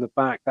out from the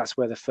back. That's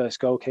where the first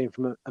goal came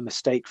from, a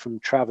mistake from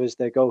Travers,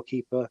 their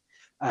goalkeeper.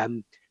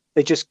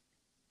 Because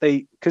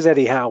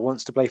Eddie Howe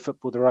wants to play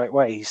football the right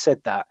way. He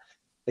said that.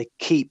 They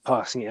keep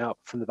passing it out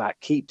from the back,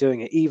 keep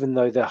doing it, even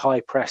though the high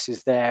press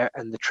is there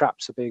and the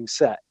traps are being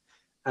set.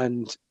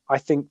 And I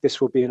think this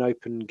will be an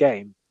open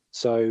game.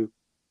 So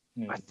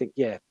I think,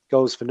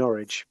 goals for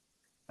Norwich.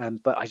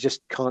 But I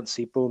just can't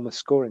see Bournemouth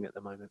scoring at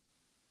the moment.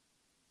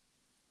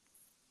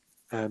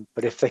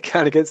 But if they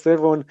can against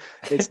everyone,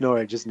 it's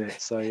Norwich, isn't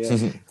it? So,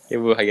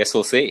 I guess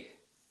we'll see.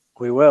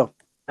 We will.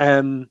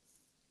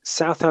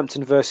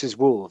 Southampton versus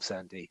Wolves,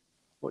 Andy.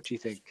 What do you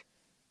think?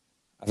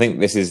 I think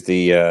this is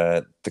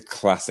the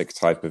classic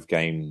type of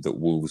game that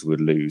Wolves would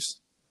lose.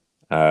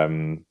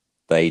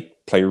 They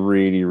play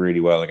really, really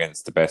well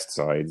against the best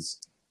sides,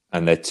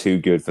 and they're too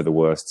good for the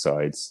worst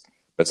sides.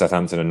 But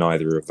Southampton are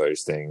neither of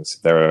those things.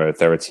 They're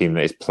a team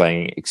that is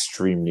playing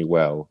extremely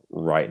well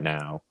right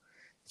now.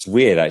 It's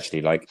weird,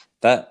 actually. Like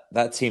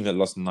that team that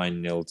lost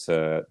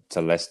 9-0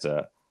 to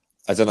Leicester.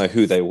 I don't know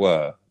who they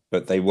were,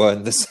 but they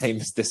weren't the same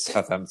as this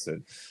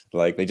Southampton.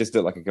 Like they just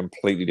look like a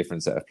completely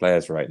different set of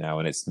players right now.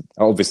 And it's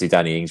obviously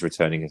Danny Ings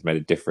returning has made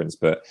a difference,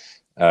 but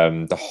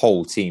the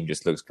whole team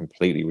just looks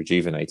completely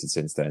rejuvenated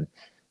since then.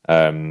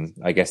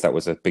 I guess that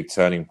was a big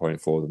turning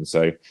point for them.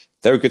 So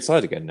they're a good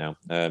side again now.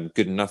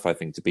 Good enough, I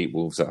think, to beat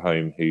Wolves at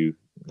home, who,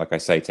 like I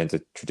say, tend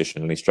to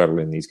traditionally struggle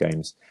in these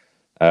games.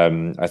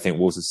 I think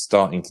Wolves are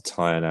starting to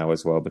tire now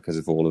as well because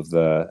of all of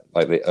the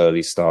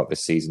early start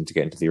this season to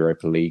get into the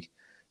Europa League.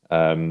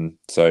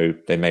 So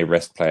they may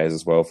rest players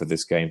as well for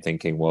this game,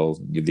 thinking, well,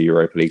 the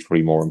Europa League is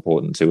probably more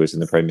important to us in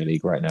the Premier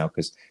League right now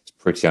because it's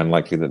pretty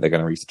unlikely that they're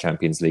going to reach the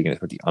Champions League and it's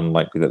pretty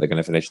unlikely that they're going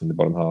to finish in the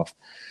bottom half.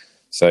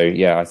 So,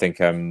 yeah, I think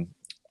Danny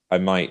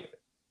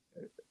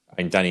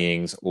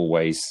Ings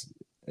always,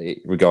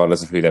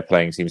 regardless of who they're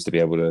playing, seems to be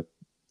able to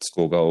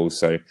score goals.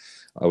 So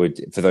I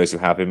would, for those who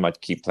have him, I'd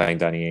keep playing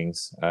Danny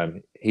Ings.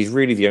 He's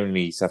really the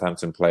only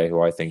Southampton player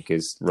who I think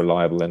is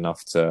reliable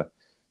enough to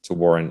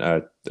warrant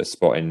a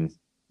spot in.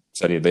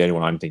 Certainly the only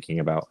one I'm thinking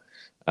about,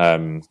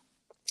 because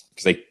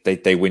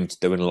they win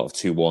a lot of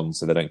 2-1,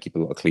 so they don't keep a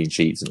lot of clean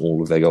sheets, and all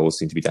of their goals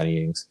seem to be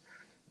Danny Ings.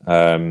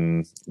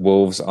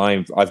 Wolves,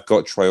 I've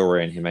got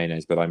Traore and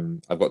Jimenez, but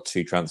I've got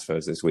 2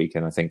 transfers this week,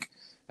 and I think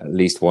at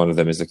least one of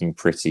them is looking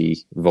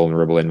pretty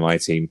vulnerable in my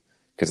team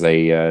because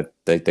they're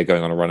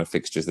going on a run of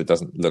fixtures that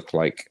doesn't look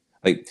like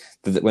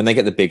when they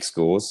get the big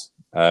scores.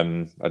 I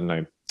don't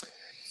know.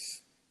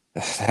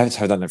 They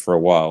haven't done it for a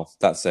while.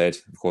 That said,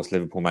 of course,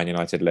 Liverpool, Man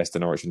United, Leicester,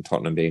 Norwich and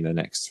Tottenham being the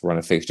next run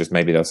of fixtures,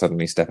 maybe they'll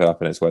suddenly step it up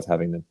and it's worth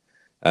having them.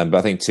 But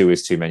I think 2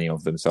 is too many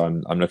of them. So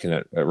I'm looking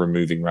at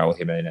removing Raul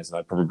Jimenez, and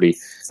I'd probably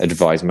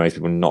advise most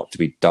people not to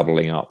be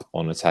doubling up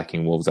on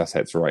attacking Wolves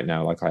assets right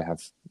now like I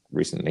have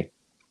recently.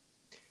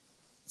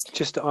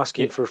 Just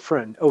asking for a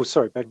friend. Oh,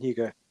 sorry, Ben, you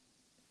go.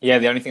 Yeah,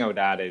 the only thing I would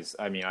add is,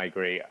 I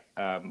agree.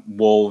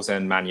 Wolves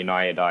and Man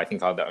United, I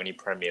think, are the only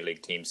Premier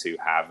League teams who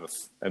have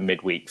a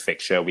midweek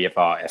fixture. We have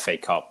our FA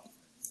Cup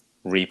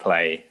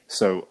replay.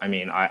 So,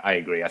 I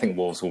agree. I think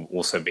Wolves will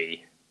also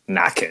be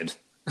knackered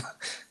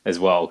as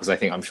well, because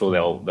I'm sure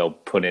they'll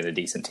put in a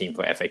decent team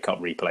for FA Cup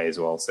replay as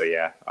well. So,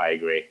 yeah, I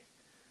agree.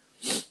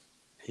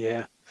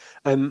 Yeah.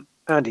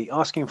 Andy,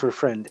 asking for a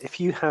friend, if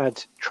you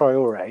had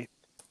Traore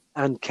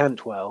and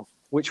Cantwell,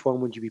 which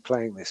one would you be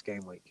playing this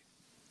game week?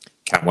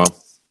 Cantwell,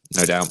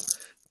 no doubt.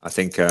 I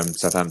think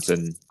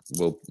Southampton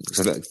will.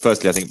 So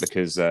firstly, I think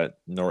because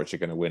Norwich are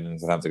going to win and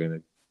Southampton are going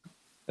to.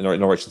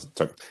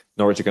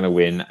 Norwich are going to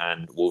win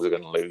and Wolves are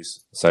going to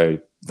lose. So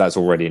that's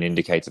already an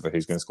indicator for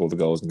who's going to score the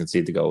goals and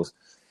concede the goals.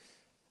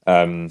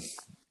 But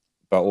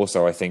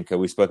also, I think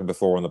we've spoken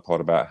before on the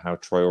pod about how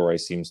Traore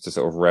seems to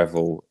sort of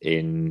revel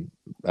in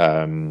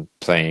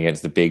playing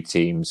against the big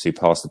teams who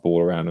pass the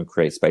ball around and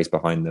create space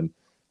behind them.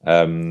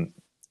 I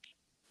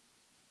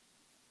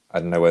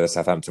don't know whether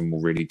Southampton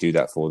will really do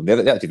that for them.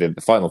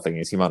 The final thing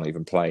is he might not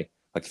even play.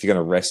 Like if you're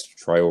going to rest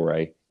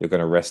Traore, you're going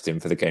to rest him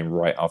for the game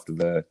right after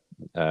the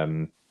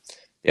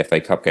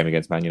FA Cup game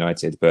against Man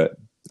United. But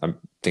I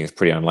think it's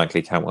pretty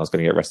unlikely Cantwell's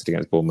going to get rested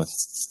against Bournemouth.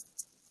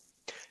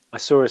 I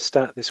saw a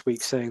stat this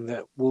week saying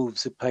that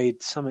Wolves have played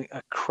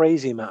a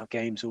crazy amount of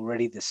games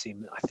already this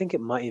season. I think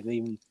it might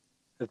even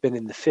have been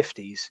in the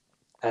 50s.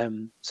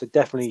 So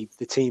definitely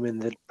the team in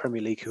the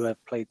Premier League who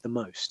have played the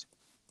most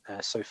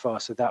so far.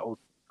 So that will,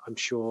 I'm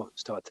sure,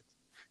 start to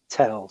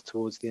tell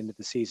towards the end of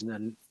the season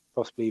and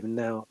possibly even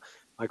now.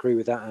 I agree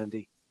with that,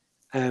 Andy.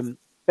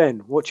 Ben,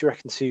 what do you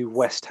reckon to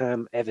West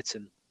Ham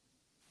Everton?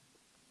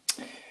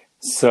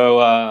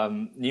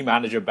 So, new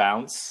manager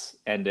bounce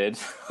ended.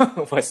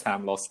 West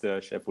Ham lost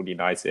to Sheffield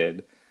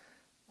United.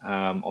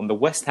 On the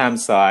West Ham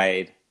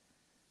side,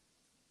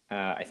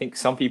 I think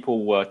some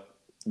people were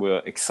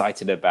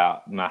excited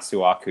about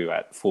Masuaku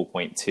at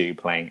 4.2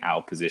 playing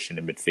out of position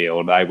in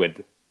midfield. I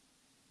would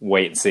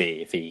wait and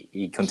see if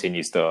he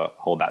continues to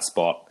hold that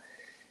spot.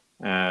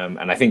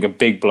 And I think a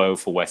big blow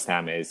for West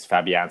Ham is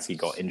Fabianski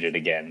got injured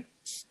again.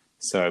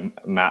 So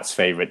Matt's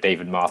favourite,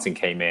 David Martin,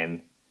 came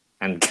in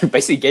and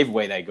basically gave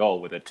away their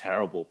goal with a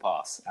terrible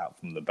pass out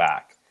from the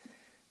back.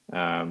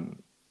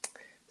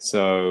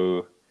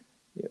 So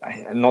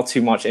not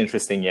too much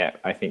interesting yet.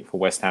 I think for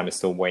West Ham is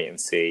still wait and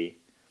see.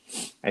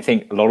 I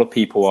think a lot of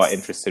people are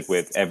interested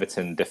with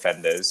Everton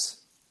defenders.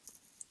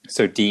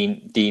 So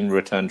Dean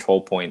returned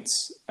 12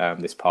 points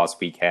this past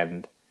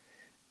weekend.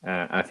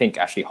 I think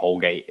actually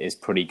Holgate is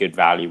pretty good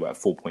value at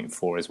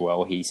 4.4 as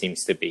well. He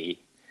seems to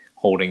be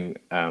holding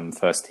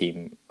first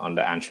team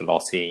under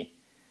Ancelotti.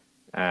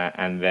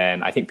 And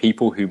then I think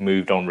people who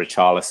moved on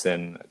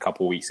Richarlison a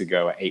couple of weeks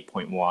ago at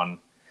 8.1,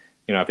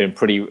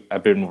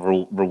 I've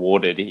been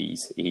rewarded.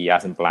 He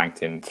hasn't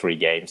blanked in 3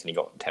 games and he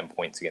got 10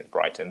 points against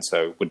Brighton.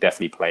 So would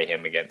definitely play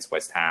him against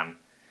West Ham.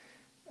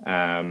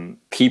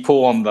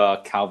 People on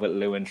the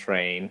Calvert-Lewin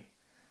train,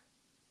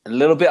 a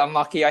little bit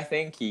unlucky, I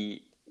think.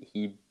 He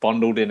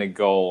bundled in a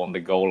goal on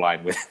the goal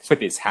line with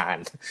his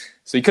hand.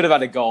 So he could have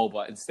had a goal,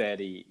 but instead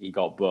he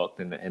got booked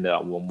and ended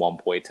up with 1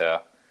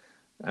 pointer.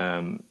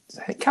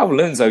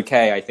 Calvert-Lewin's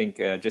okay. I think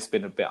just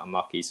been a bit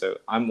unlucky. So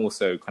I'm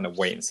also kind of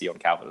wait and see on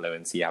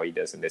Calvert-Lewin, see how he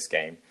does in this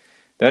game.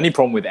 The only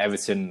problem with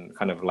Everton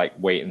kind of like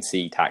wait and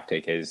see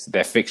tactic is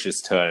their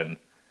fixtures turn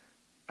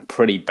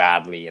pretty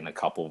badly in a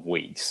couple of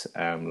weeks.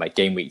 Like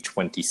game week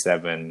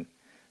 27,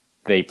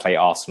 they play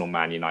Arsenal,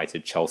 Man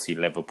United, Chelsea,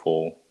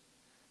 Liverpool.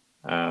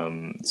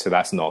 So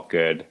that's not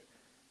good.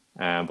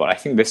 But I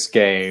think this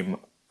game,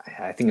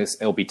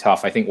 it'll be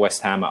tough. I think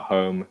West Ham at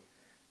home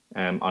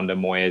under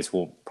Moyes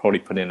will probably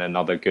put in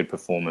another good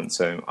performance.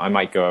 So I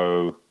might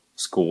go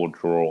score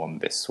draw on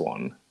this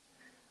one.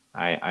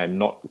 I'm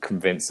not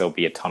convinced there'll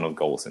be a ton of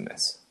goals in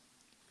this.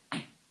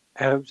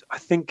 I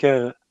think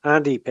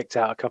Andy picked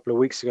out a couple of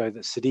weeks ago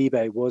that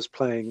Sidibe was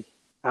playing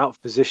out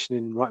of position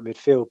in right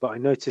midfield, but I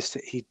noticed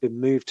that he'd been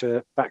moved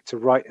back to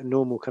a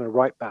normal kind of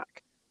right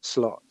back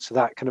slot. So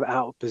that kind of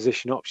out of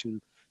position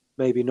option,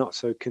 maybe not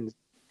so kind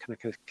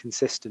of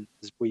consistent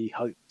as we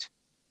hoped.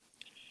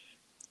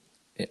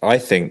 I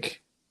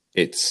think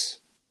it's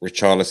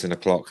Richarlison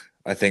o'clock.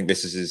 I think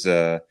this is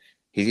his.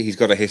 He's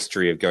got a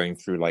history of going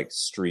through like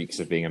streaks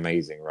of being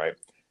amazing, right?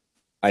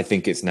 I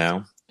think it's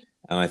now,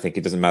 and I think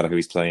it doesn't matter who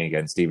he's playing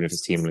against, even if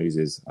his team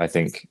loses. I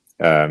think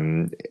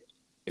I've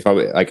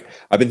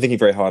been thinking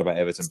very hard about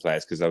Everton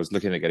players because I was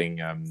looking at getting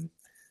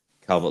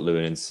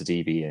Calvert-Lewin and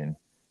Sidibe in,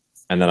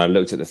 and then I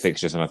looked at the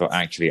fixtures and I thought,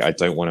 actually, I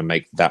don't want to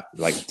make that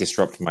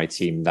disrupt my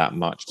team that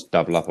much to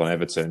double up on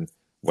Everton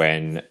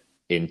when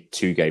in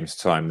 2 games'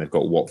 time they've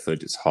got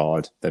Watford, it's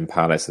hard, then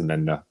Palace, and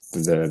then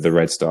the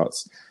red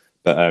starts.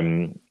 But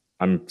I'm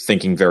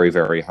thinking very,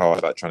 very hard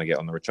about trying to get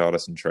on the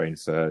Richarlison train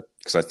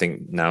because I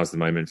think now's the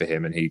moment for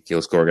him, and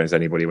he'll score against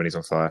anybody when he's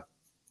on fire.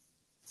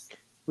 It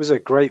was a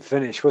great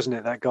finish, wasn't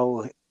it? That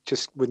goal,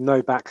 just with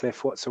no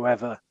backlift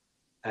whatsoever.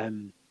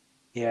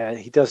 Yeah,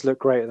 he does look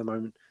great at the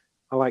moment.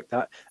 I like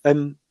that.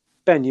 Ben,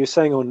 you were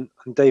saying on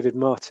David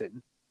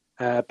Martin,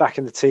 back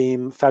in the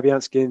team,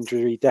 Fabianski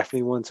injury,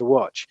 definitely one to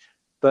watch.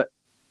 But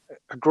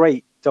a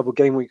great double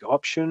game week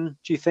option,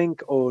 do you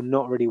think, or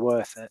not really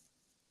worth it?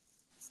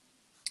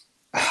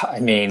 I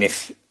mean,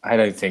 I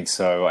don't think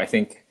so. I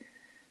think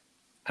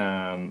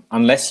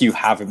unless you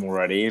have him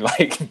already,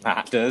 like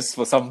Matt does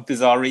for some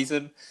bizarre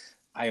reason,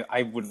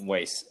 I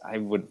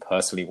wouldn't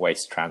personally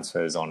waste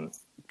transfers on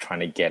trying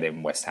to get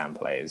in West Ham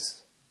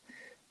players.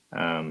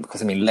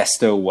 Because I mean,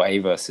 Leicester away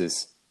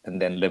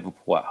and then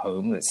Liverpool at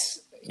home.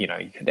 You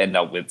could end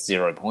up with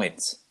 0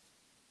 points.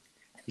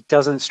 He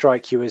doesn't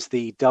strike you as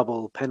the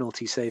double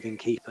penalty saving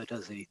keeper,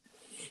 does he?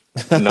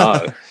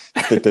 No,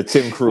 the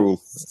Tim Krul.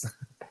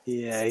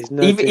 Yeah, he's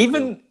no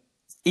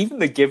even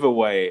the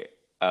giveaway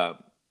to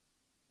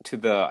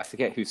I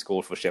forget who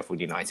scored for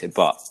Sheffield United,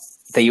 but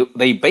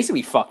they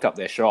basically fucked up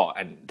their shot,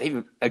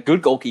 and a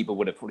good goalkeeper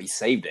would have probably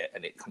saved it,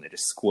 and it kind of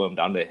just squirmed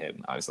under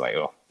him. I was like,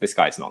 oh, this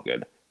guy's not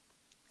good.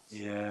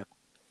 Yeah.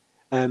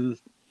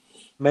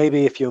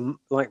 Maybe if you're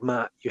like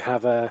Matt, you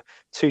have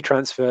 2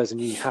 transfers and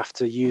you have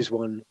to use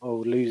one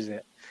or lose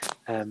it.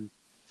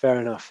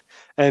 Fair enough.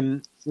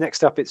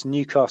 Next up, it's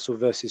Newcastle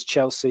versus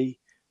Chelsea.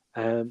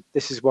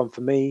 This is one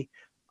for me.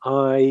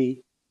 I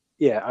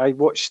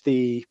watched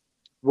the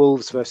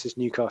Wolves versus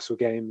Newcastle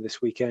game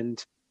this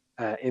weekend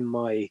in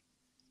my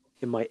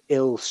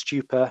ill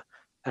stupor,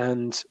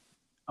 and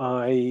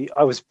I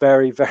was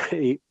very,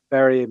 very,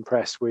 very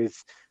impressed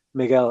with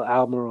Miguel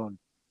Almiron.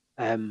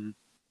 I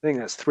think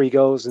that's 3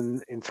 goals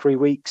in 3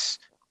 weeks,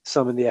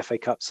 some in the FA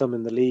Cup, some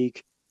in the league.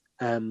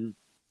 And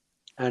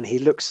he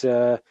looks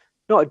not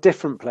a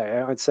different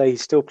player. I'd say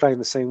he's still playing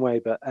the same way,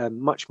 but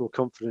much more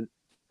confident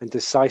and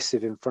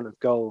decisive in front of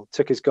goal.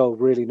 Took his goal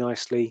really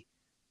nicely.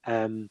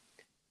 Newcastle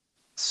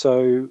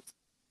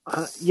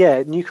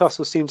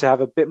seem to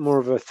have a bit more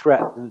of a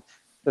threat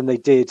than they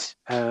did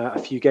a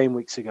few game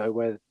weeks ago,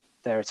 where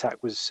their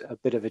attack was a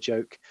bit of a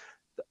joke.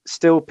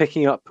 Still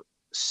picking up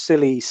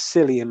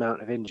silly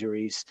amount of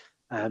injuries.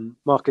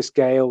 Marcus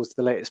Gale was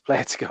the latest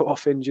player to go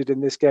off injured in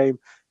this game.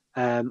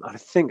 I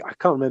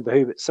can't remember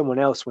who, but someone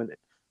else went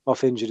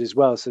off injured as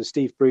well. So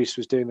Steve Bruce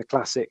was doing the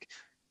classic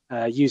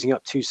using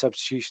up 2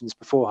 substitutions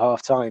before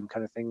half time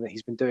kind of thing that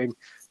he's been doing.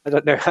 I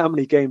don't know how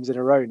many games in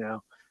a row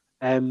now.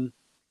 I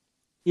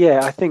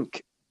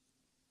think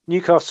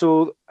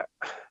Newcastle,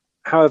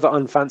 however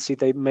unfancied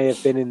they may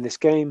have been in this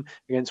game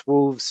against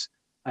Wolves,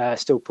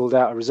 still pulled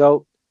out a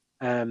result.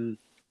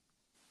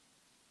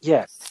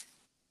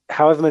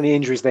 However many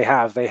injuries they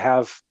have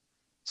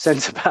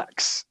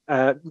centre-backs.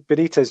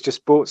 Benitez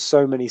just bought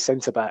so many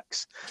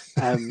centre-backs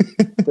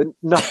that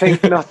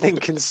nothing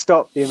can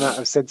stop the amount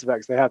of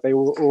centre-backs they have. They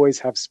will always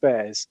have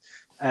spares.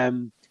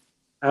 And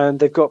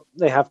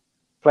they have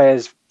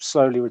players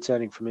slowly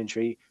returning from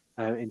injury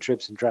in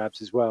dribs and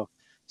drabs as well.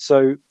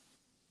 So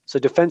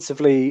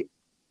defensively,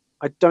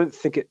 I don't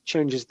think it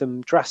changes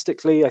them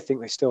drastically. I think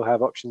they still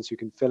have options who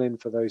can fill in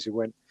for those who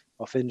went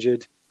off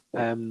injured.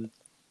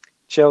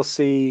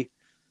 Chelsea,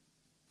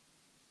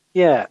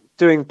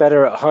 doing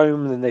better at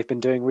home than they've been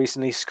doing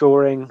recently,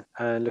 scoring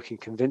and looking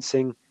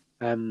convincing.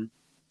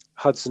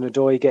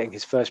 Hudson-Odoi getting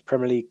his first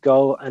Premier League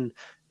goal and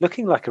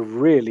looking like a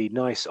really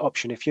nice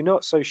option. If you're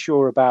not so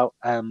sure about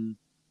Yaman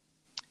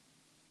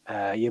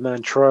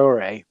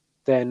Traore,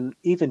 then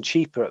even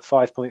cheaper at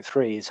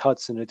 5.3 is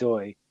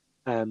Hudson-Odoi,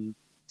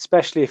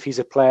 especially if he's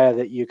a player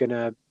that you're going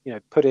to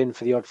put in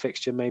for the odd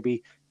fixture.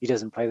 Maybe he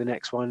doesn't play the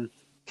next one.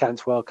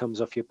 Cantwell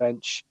comes off your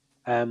bench.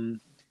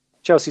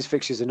 Chelsea's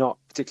fixtures are not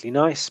particularly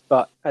nice,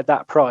 but at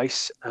that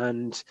price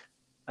and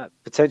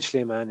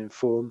potentially a man in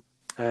form,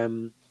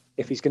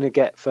 if he's going to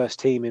get first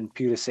team in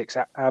Pulisic's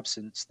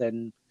absence,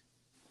 then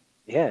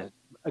an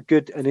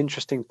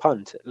interesting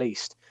punt at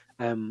least.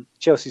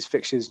 Chelsea's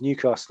fixtures: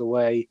 Newcastle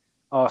away,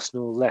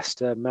 Arsenal,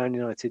 Leicester, Man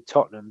United,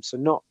 Tottenham. So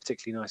not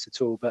particularly nice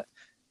at all. But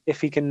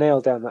if he can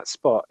nail down that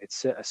spot,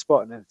 it's a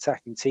spot in an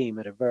attacking team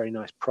at a very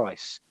nice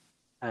price.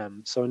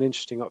 So an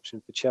interesting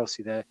option for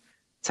Chelsea there.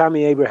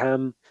 Tammy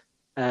Abraham.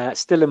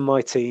 Still in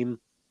my team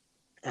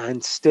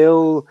and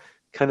still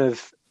kind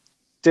of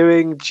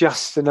doing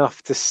just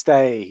enough to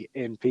stay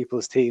in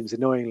people's teams,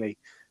 annoyingly.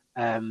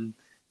 Not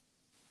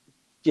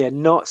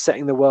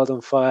setting the world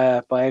on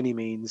fire by any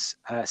means.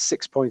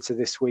 6 pointer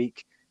this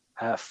week,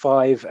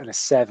 5 and a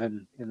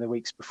 7 in the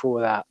weeks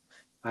before that.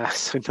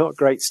 So not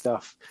great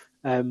stuff.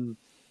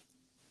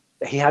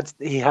 He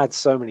had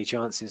so many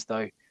chances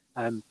though.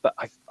 But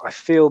I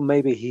feel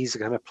maybe he's the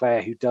kind of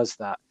player who does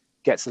that.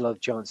 Gets a lot of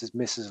chances,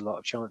 misses a lot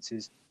of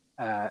chances,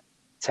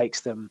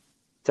 takes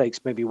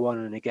maybe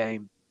one in a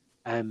game.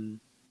 I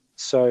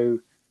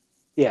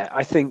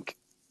think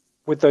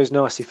with those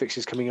nasty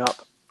fixtures coming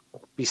up,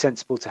 be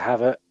sensible to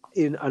have an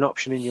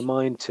option in your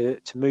mind to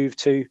move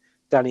to.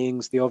 Danny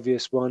Ings, the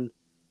obvious one,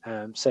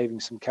 saving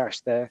some cash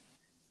there.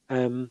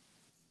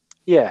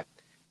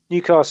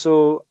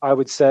 Newcastle, I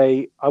would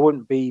say I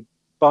wouldn't be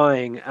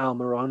buying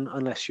Almiron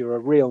unless you're a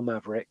real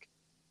maverick.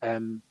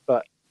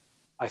 But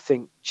I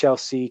think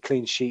Chelsea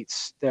clean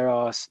sheets. There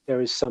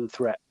is some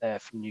threat there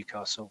from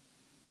Newcastle.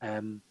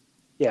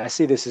 I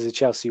see this as a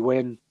Chelsea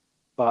win,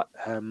 but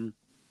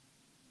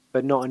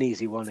not an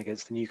easy one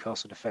against the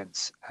Newcastle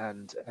defence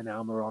and an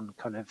Almiron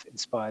kind of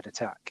inspired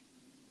attack.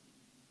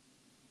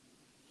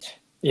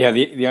 Yeah,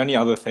 the only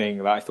other thing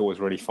that I thought was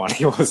really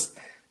funny was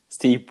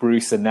Steve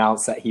Bruce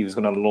announced that he was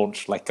going to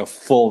launch like a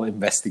full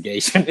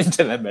investigation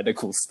into their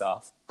medical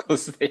staff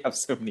because they have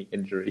so many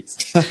injuries.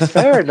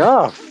 Fair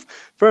enough.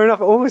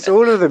 Almost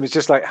all of them is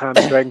just like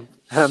hamstring,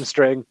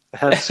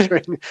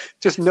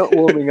 just not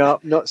warming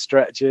up, not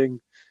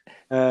stretching.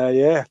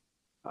 Yeah.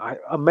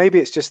 Maybe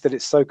it's just that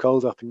it's so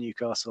cold up in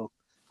Newcastle.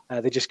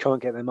 They just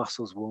can't get their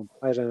muscles warm.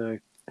 I don't know.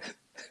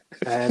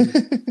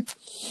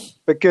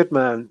 But good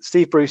man.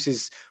 Steve Bruce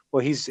he's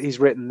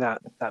written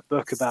that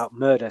book about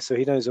murder, so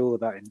he knows all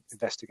about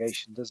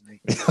investigation, doesn't he?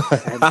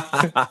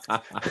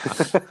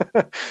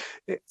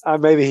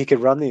 Maybe he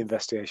could run the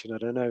investigation. I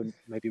don't know.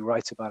 Maybe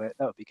write about it.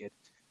 That would be good.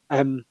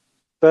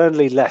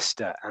 Burnley,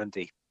 Leicester,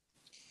 Andy.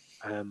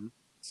 What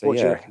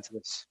do you reckon to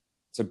this?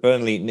 So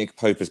Burnley, Nick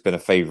Pope has been a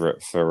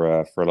favourite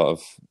for a lot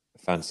of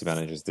fantasy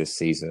managers this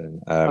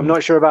season. I'm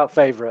not sure about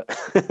favourite.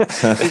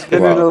 He's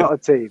been in a lot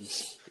of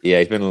teams. Yeah,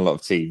 he's been in a lot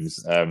of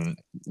teams.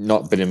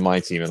 Not been in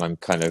my team, and I'm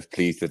kind of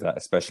pleased with that,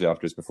 especially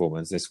after his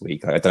performance this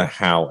week. I don't know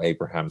how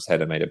Abraham's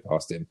header made it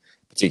past him.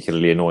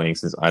 Particularly annoying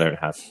since I don't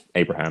have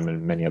Abraham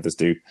and many others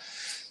do.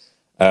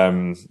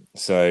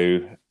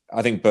 So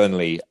I think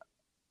Burnley,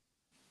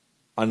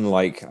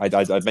 unlike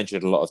I'd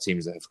mentioned a lot of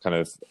teams that have kind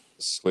of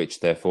switched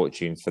their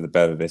fortunes for the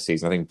better this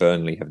season. I think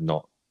Burnley have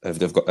got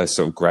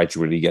sort of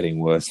gradually getting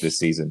worse this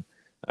season.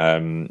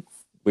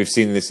 We've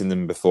seen this in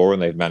them before,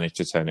 and they've managed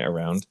to turn it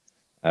around.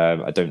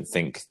 I don't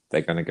think they're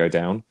going to go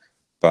down,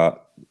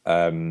 but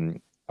I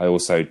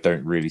also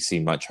don't really see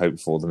much hope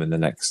for them in the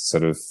next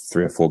sort of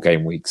 3 or 4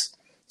 game weeks.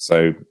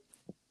 So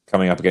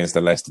coming up against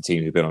the Leicester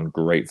team who've been on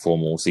great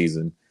form all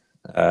season,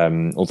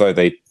 although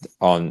they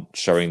aren't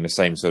showing the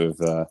same sort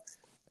of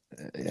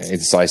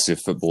incisive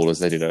football as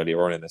they did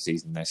earlier on in the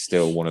season, they're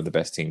still one of the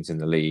best teams in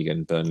the league,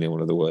 and Burnley are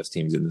one of the worst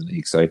teams in the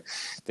league. So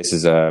this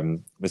is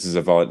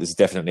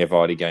definitely a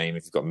Vardy game.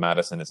 If you've got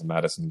Maddison, it's a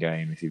Maddison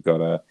game. If you've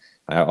got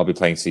I'll be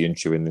playing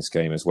Söyüncü in this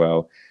game as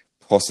well.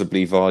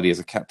 Possibly Vardy as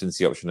a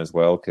captaincy option as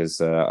well, because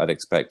I'd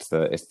expect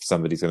that if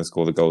somebody's going to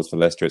score the goals for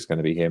Leicester, it's going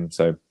to be him.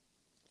 So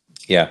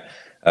yeah,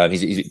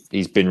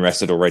 he's been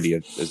rested already,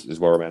 as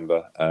well.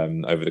 Remember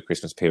over the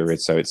Christmas period,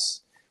 so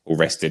it's. Or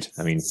rested.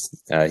 I mean,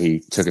 he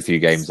took a few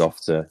games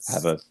off to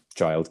have a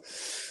child.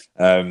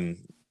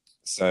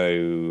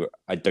 So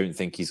I don't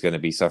think he's going to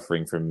be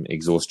suffering from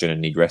exhaustion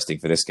and need resting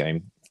for this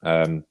game.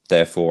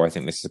 Therefore, I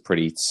think this is a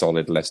pretty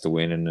solid Leicester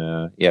win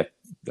and,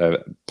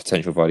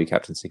 potential Vardy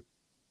captaincy.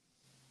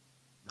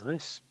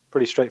 Nice.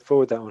 Pretty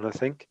straightforward, that one, I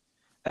think.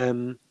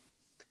 Ben,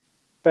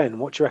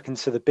 what do you reckon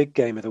to the big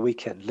game of the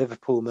weekend?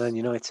 Liverpool, Man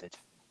United.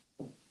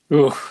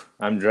 Ooh,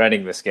 I'm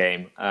dreading this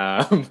game.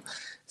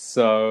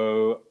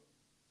 So...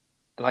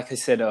 Like I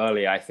said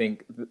earlier, I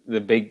think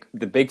the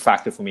big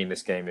factor for me in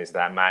this game is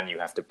that Man, you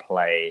have to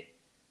play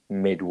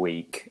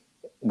midweek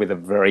with a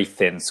very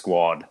thin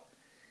squad,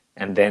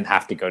 and then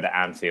have to go to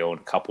Anfield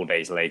a couple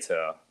days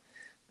later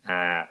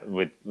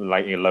with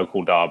like your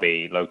local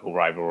derby, local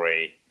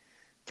rivalry,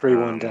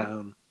 3-1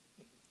 down.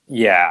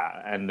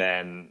 Yeah, and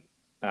then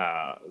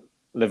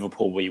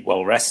Liverpool will be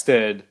well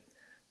rested.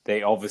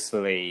 They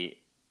obviously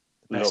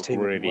look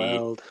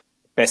really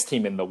best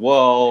team in the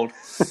world.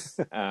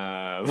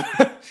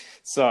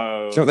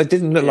 So they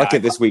didn't look like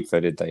it this week,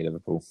 though, did they,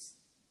 Liverpool?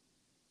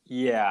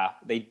 Yeah,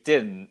 they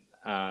didn't,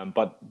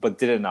 but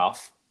did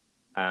enough.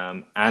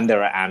 And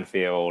they're at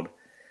Anfield.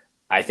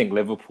 I think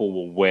Liverpool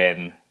will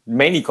win,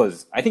 mainly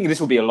because I think this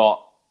will be a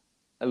lot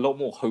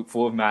more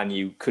hopeful of Man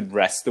U could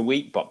rest the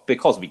week, but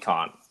because we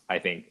can't, I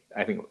think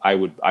I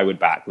would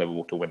back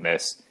Liverpool to win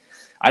this.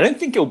 I don't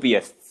think it'll be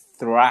a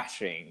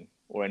thrashing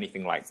or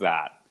anything like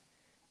that.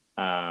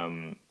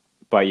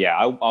 But yeah,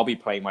 I'll be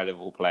playing my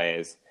Liverpool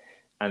players.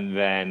 And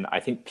then I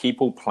think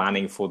people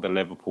planning for the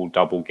Liverpool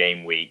double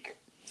game week,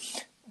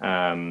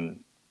 a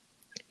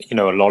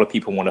lot of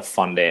people want to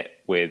fund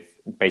it with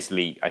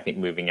basically, I think,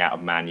 moving out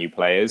of Man U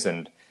players.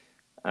 And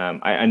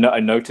I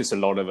notice a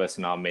lot of us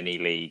in our mini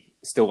league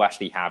still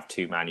actually have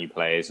 2 Man U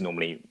players,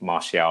 normally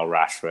Martial,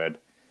 Rashford.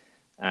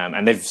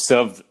 And they've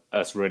served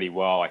us really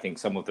well. I think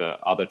some of the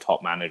other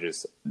top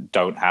managers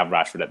don't have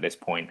Rashford at this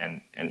point,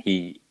 and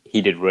he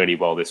did really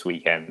well this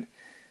weekend.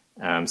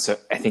 So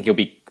I think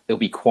it'll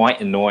be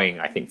quite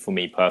annoying, I think, for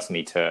me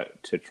personally to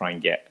try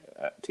and get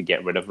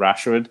rid of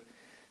Rashford.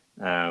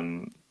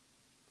 And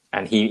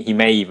he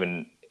may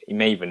even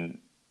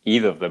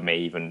either of them may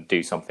even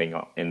do something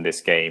in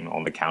this game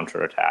on the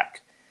counter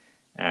attack.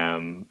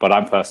 But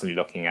I'm personally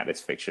looking at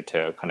this fixture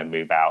to kind of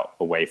move out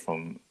away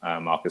from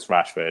Marcus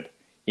Rashford,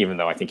 even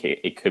though I think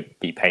it could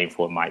be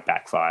painful and might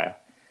backfire.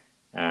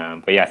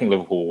 But yeah, I think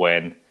Liverpool will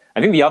win. I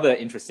think the other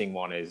interesting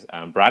one is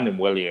Brandon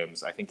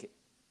Williams. I think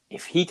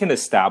if he can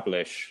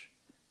establish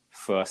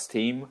first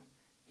team,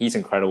 he's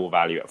incredible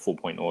value at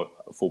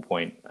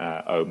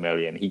 4.0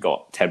 million. He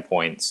got 10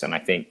 points, and I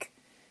think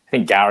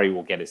Gary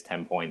will get his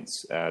 10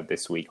 points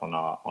this week on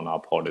our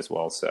pod as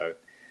well. So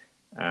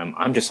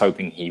I'm just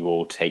hoping he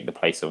will take the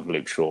place of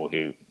Luke Shaw,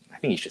 who I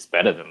think he's just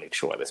better than Luke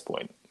Shaw at this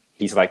point.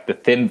 He's like the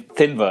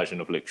thin version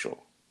of Luke Shaw.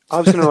 I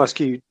was going to ask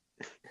you,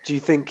 do you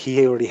think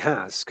he already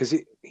has? Because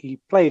he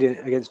played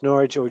it against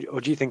Norwich, or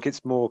do you think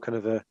it's more kind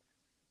of a?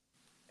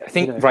 I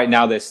think right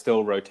now they're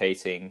still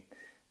rotating.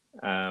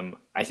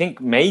 I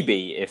think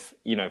maybe if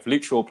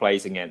Luke Shaw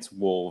plays against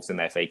Wolves in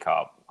the FA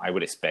Cup, I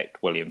would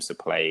expect Williams to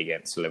play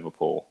against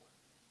Liverpool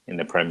in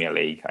the Premier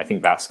League. I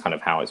think that's kind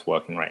of how it's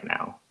working right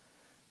now.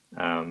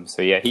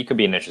 So yeah, he could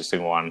be an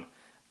interesting one.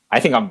 I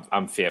think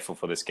I'm fearful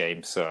for this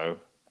game. So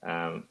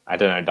I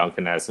don't know,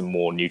 Duncan, as a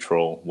more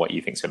neutral, what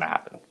you think's going to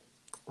happen?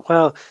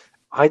 Well,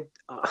 I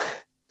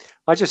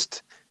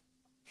just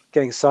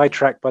getting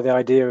sidetracked by the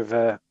idea of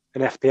an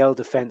FPL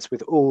defence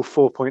with all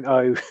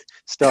 4.0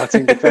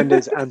 starting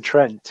defenders and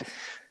Trent,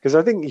 because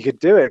I think you could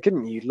do it,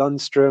 couldn't you?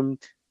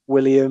 Lundstrom,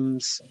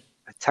 Williams,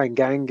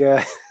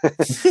 Tanganga.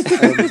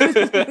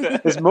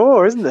 There's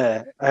more, isn't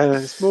there?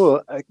 There's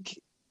more.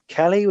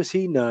 Kelly, was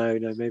he? No,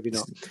 maybe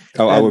not.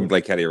 Oh, I wouldn't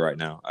play Kelly right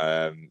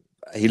now.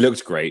 He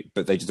looks great,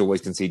 but they just always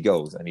concede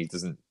goals, and he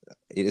doesn't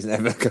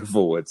ever go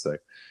forward. So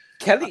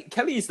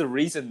Kelly is the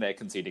reason they're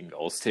conceding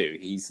goals too.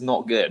 He's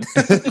not good.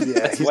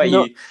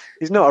 Yeah,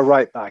 he's not a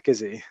right back, is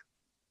he?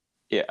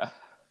 Yeah.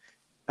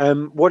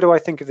 What do I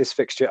think of this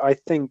fixture? I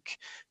think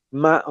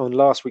Matt on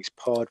last week's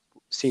pod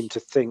seemed to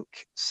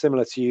think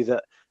similar to you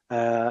that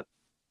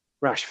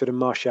Rashford and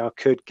Martial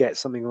could get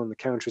something on the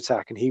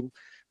counter-attack, and he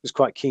was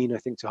quite keen, I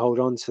think, to hold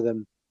on to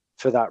them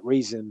for that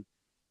reason.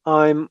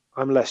 I'm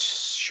less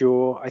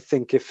sure. I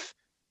think if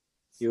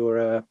you're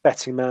a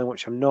betting man,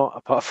 which I'm not,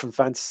 apart from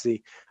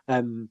fantasy,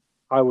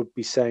 I would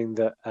be saying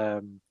that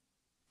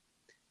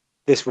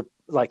this would,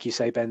 like you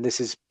say, Ben, this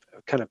is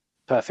kind of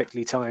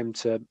perfectly timed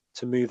to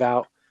move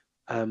out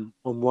on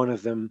one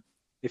of them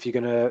if you're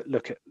going to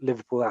look at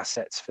Liverpool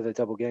assets for the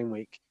double game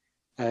week.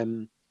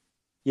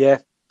 Yeah,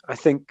 I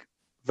think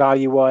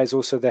value-wise,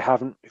 also they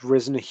haven't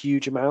risen a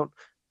huge amount,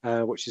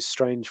 which is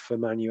strange for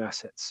Man U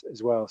assets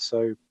as well.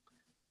 So,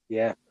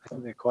 yeah, I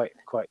think they're quite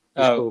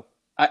useful.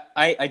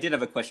 I did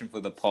have a question for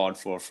the pod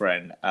for a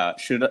friend.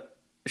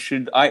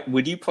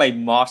 Would you play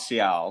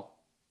Martial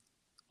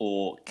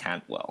or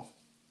Cantwell?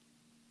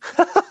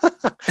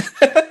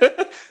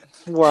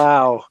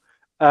 Wow.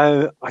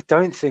 I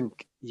don't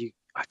think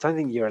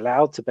you're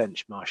allowed to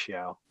bench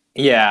Martial.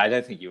 Yeah, I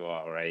don't think you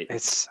are, right?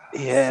 It's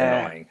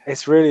annoying.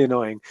 It's really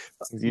annoying.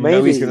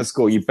 Know he's going to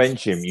score. You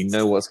bench him. You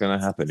know what's going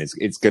to happen.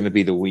 It's going to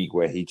be the week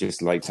where he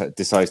just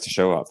decides to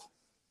show up.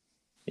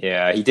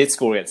 Yeah, he did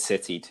score against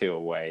City 2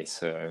 away,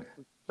 so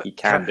he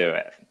can do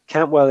it.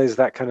 Cantwell is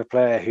that kind of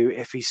player who,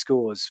 if he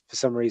scores, for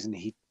some reason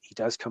he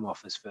does come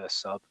off as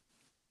first sub.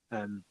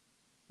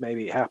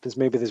 Maybe it happens.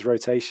 Maybe there's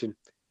rotation.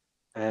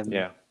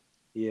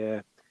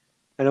 Yeah,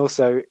 and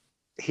also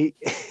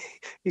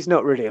he's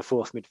not really a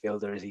fourth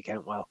midfielder, is he,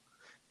 Cantwell?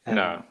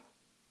 No.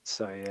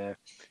 So yeah.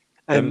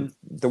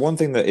 The one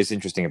thing that is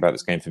interesting about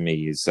this game for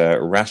me is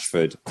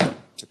Rashford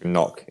took a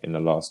knock in the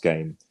last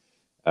game,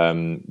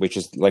 which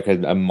is like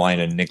a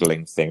minor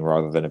niggling thing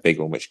rather than a big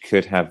one, which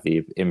could have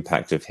the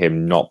impact of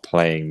him not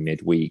playing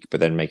midweek, but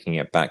then making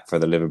it back for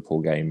the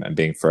Liverpool game and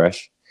being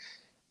fresh.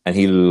 And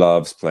he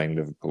loves playing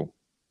Liverpool.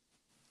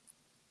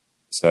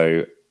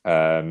 So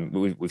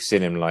we've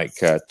seen him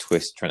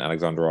twist Trent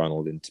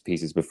Alexander-Arnold into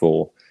pieces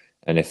before.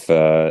 And if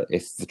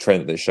the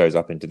Trent that shows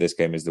up into this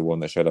game is the one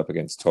that showed up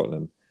against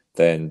Tottenham,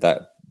 then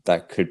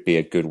that could be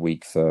a good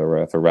week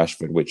for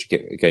Rashford, which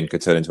again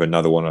could turn into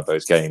another one of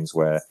those games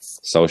where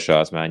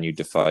Solskjaer's Man U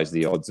defies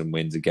the odds and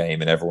wins a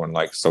game, and everyone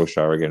likes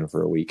Solskjaer again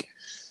for a week.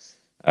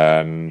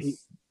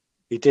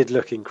 He did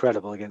look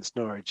incredible against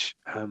Norwich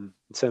in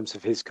terms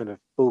of his kind of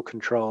ball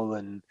control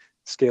and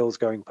skills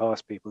going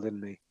past people,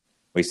 didn't he?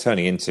 Well, he's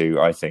turning into,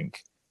 I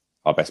think,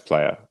 our best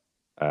player,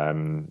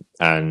 and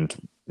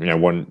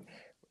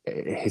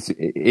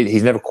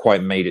he's never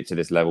quite made it to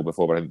this level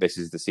before, but I think this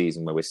is the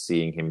season where we're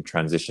seeing him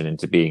transition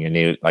into being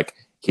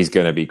he's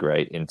going to be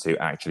great into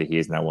actually he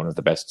is now one of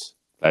the best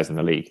players in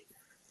the league.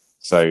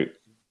 So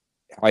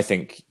I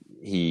think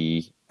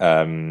he,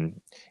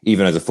 even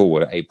as a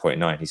forward at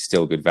 8.9, he's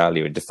still good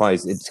value. It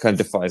kind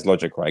of defies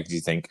logic, right? Because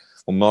you think,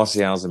 well,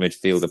 Martial's a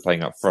midfielder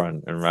playing up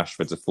front and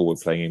Rashford's a forward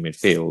playing in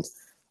midfield.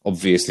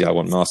 Obviously, I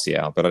want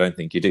Martial, but I don't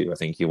think you do. I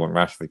think you want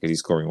Rashford because he's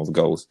scoring all the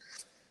goals.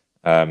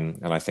 And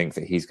I think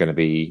that he's going to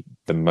be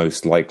the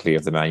most likely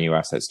of the Man U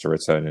assets to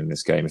return in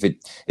this game. It's going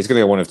to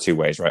go one of two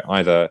ways, right?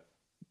 Either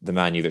the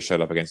Man U that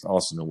showed up against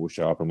Arsenal will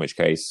show up, in which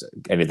case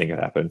anything could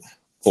happen,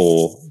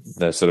 or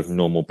the sort of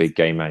normal big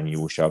game Man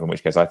U will show up, in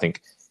which case I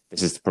think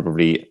this is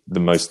probably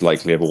the most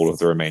likely of all of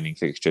the remaining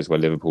fixtures where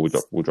Liverpool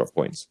will drop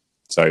points.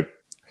 So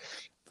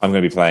I'm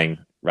going to be playing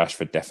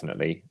Rashford,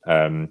 definitely.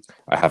 I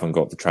haven't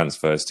got the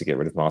transfers to get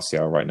rid of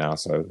Martial right now,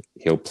 so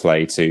he'll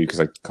play too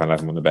because I kind of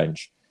have him on the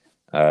bench.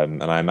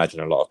 And I imagine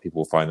a lot of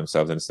people will find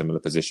themselves in a similar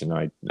position.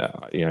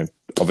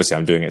 Obviously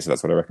I'm doing it, so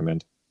that's what I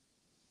recommend.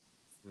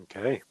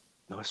 Okay,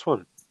 nice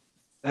one.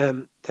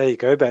 There you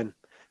go, Ben.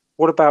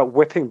 What about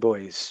whipping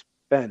boys?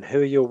 Ben,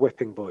 who are your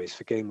whipping boys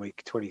for game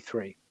week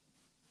 23?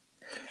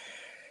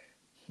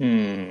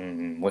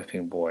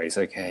 Whipping boys.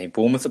 Okay,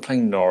 Bournemouth are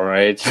playing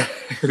Norwich.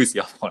 Who's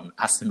the other one?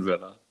 Aston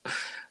Villa.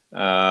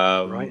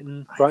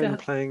 Brighton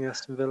playing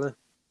Aston Villa.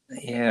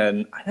 Yeah,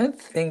 and I don't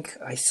think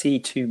I see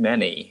too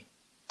many.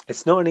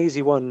 It's not an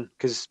easy one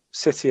because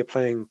City are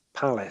playing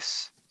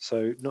Palace,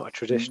 so not a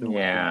traditional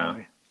away Yeah,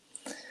 day.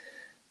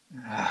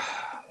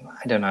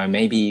 I don't know.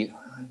 Maybe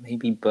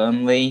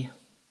Burnley,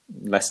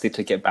 Leicester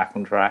to get back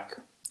on track,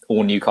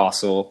 or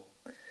Newcastle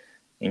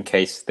in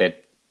case their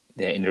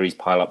injuries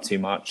pile up too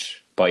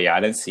much. But yeah, I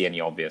don't see any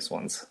obvious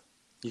ones.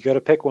 You got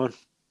to pick one.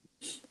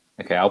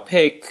 Okay, I'll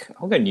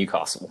go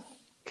Newcastle.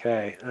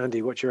 Okay,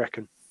 Andy, what do you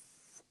reckon?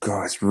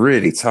 God, it's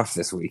really tough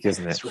this week,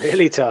 isn't it? It's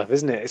really tough,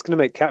 isn't it? It's going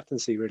to make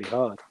captaincy really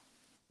hard.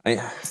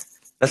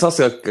 Let's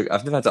also.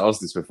 I've never had to ask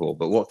this before,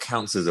 but what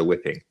counts as a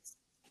whipping?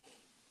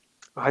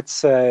 I'd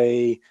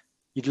say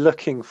you're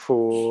looking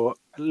for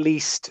at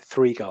least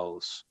 3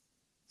 goals.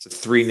 So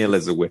 3-0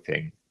 is a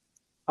whipping.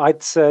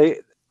 I'd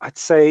say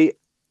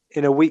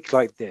in a week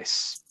like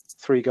this,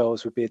 3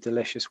 goals would be a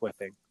delicious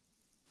whipping.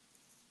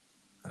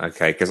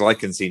 Okay, because I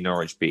can see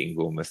Norwich beating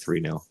Bournemouth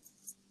 3-0.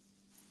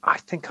 I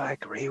think I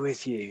agree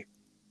with you.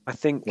 I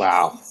think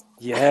Wow.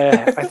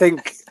 Yeah, I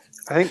think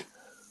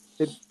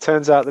it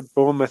turns out that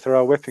Bournemouth are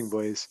our whipping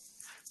boys.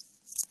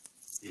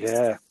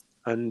 Yeah,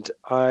 and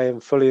I am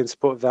fully in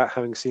support of that,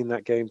 having seen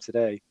that game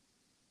today.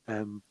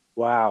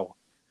 Wow.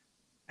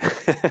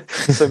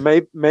 So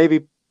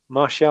maybe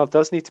Martial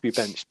does need to be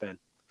benched, Ben.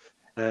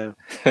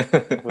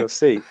 We'll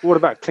see. What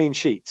about clean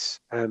sheets?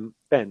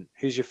 Ben,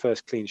 who's your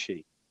first clean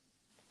sheet?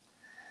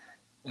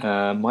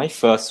 My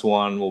first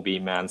one will be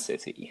Man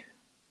City.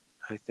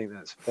 I think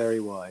that's very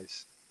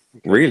wise.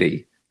 Okay.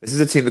 Really? This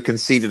is a team that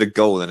conceded a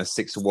goal in a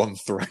 6-1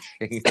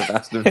 thrashing of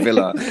Aston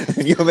Villa,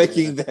 and you're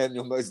making them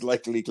your most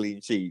likely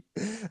clean sheet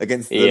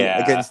against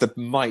the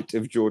might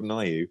of Jordan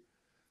Ayew.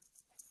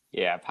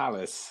 Yeah,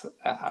 Palace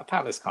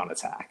can't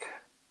attack.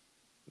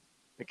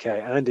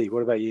 Okay, Andy,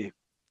 what about you?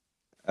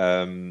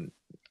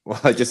 Well,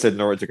 I just said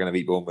Norwich are going to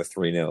beat Bournemouth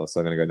 3-0, so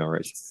I'm going to go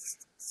Norwich.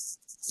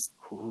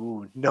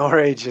 Ooh,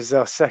 Norwich is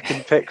our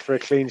second pick for a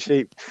clean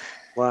sheet.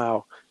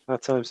 Wow, our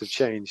times have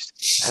changed.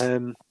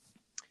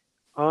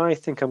 I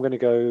think I'm going to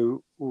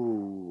go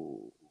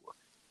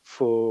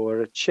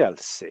for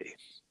Chelsea.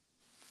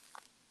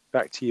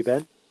 Back to you,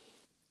 Ben.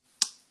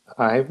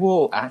 I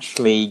will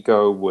actually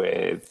go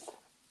with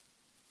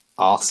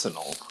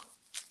Arsenal.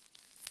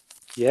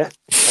 Yeah,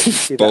 I can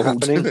see that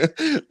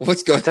happening.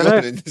 What's going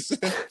on in this?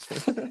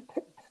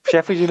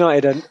 Sheffield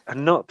United are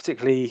not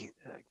particularly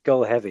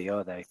goal heavy,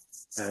 are they?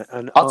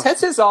 And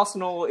Arteta's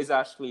Arsenal is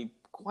actually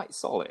quite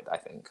solid, I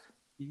think.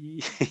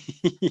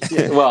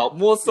 Yeah. Well,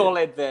 more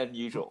solid than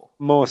usual.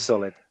 More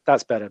solid.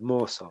 That's better.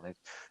 More solid.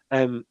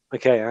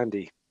 Okay,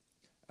 Andy.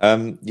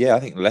 Yeah, I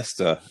think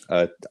Leicester.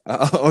 I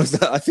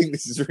think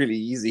this is really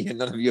easy, and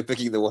none of you are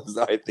picking the ones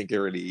that I think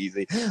are really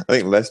easy. I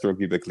think Leicester will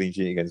keep a clean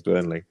sheet against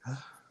Burnley.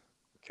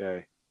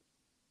 Okay.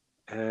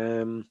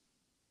 Then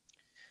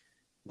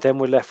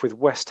we're left with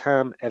West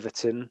Ham,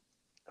 Everton.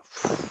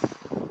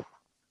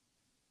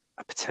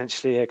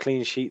 Potentially a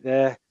clean sheet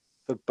there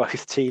for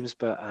both teams,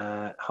 but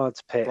hard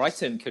to pick.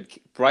 Brighton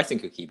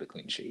could keep a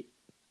clean sheet.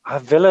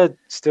 Villa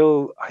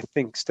still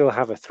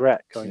have a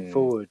threat going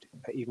forward,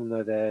 even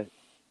though their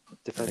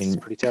defense is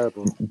pretty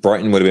terrible.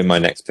 Brighton would have been my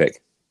next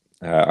pick.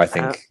 I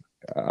think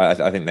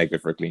they're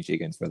good for a clean sheet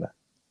against Villa.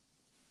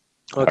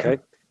 Okay.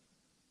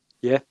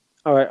 Yeah.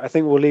 All right. I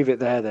think we'll leave it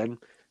there then.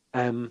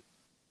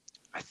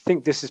 I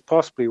think this is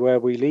possibly where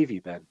we leave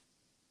you, Ben.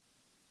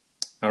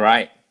 All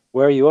right.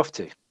 Where are you off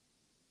to?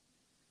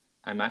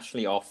 I'm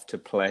actually off to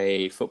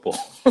play football.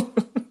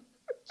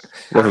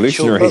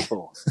 Revolutionary.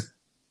 Football.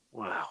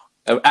 Wow.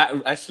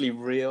 Actually,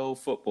 real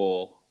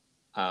football.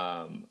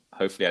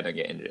 Hopefully, I don't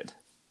get injured.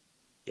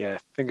 Yeah,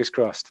 fingers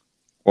crossed.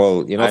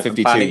 Well, you're not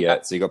 52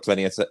 yet, so you got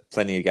plenty of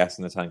gas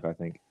in the tank, I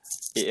think.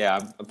 Yeah,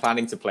 I'm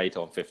planning to play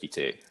till I'm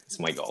 52. It's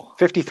my goal.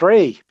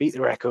 53, beat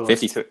the record.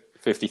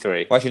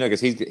 53. Well, actually, no, because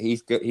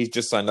he's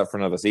just signed up for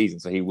another season,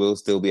 so he will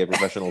still be a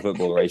professional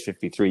footballer age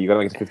 53. You got to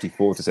make it to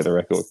 54 to set a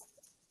record.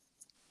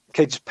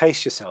 Okay, just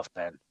pace yourself,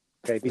 Ben.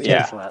 Okay, be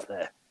careful out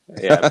there.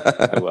 Yeah,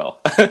 I will.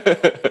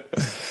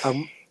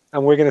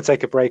 And we're going to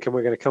take a break, and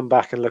we're going to come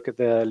back and look at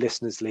the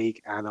Listeners'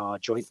 League and our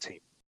joint team.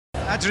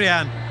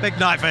 Adrian, big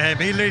night for him.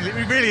 He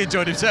really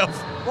enjoyed himself.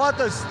 What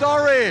a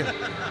story!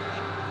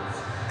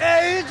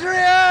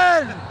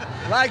 Adrian!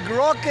 Like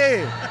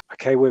Rocky!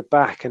 Okay, we're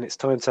back, and it's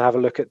time to have a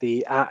look at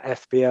the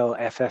 @FBL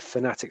FF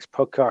Fanatics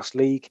Podcast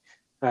League,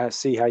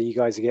 see how you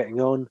guys are getting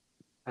on,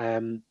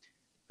 and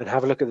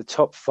have a look at the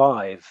top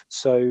 5.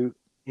 So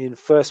in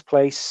first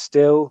place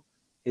still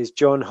is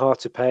John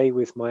Hartopay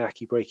with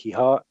Mayaki Breaky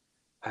Heart.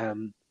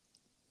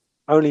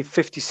 Only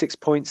 56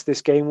 points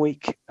this game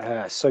week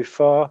so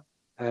far.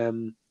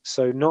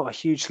 So not a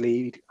huge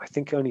lead. I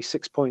think only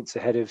 6 points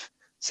ahead of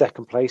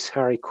second place,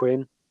 Harry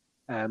Quinn,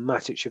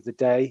 Matic of the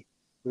day,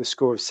 with a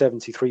score of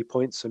 73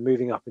 points. So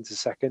moving up into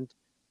second.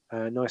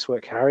 Nice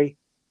work, Harry.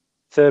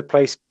 Third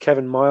place,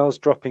 Kevin Miles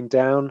dropping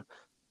down.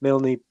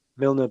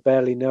 Milner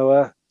Barely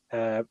Noah,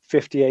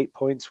 58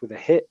 points with a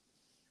hit.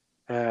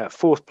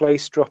 Fourth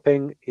place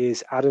dropping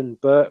is Adam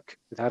Burke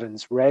with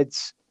Adam's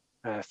Reds,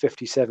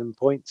 57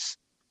 points.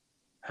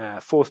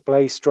 Fourth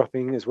place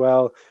dropping as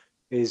well,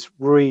 is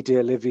Rui de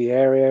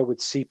Oliveira with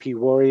CP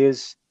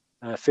Warriors,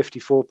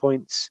 54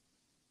 points.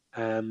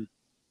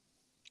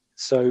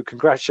 So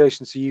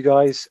congratulations to you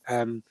guys.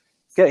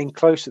 Getting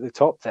close at the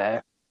top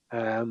there.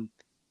 I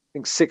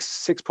think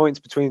six points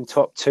between the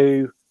top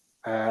two.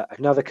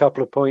 Another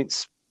couple of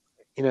points.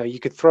 You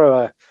could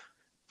throw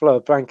a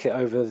blanket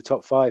over the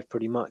top five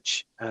pretty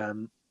much.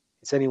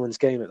 It's anyone's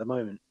game at the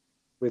moment,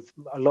 with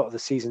a lot of the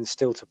season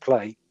still to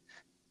play.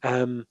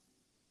 How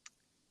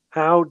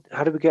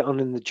did we get on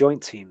in the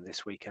joint team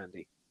this week,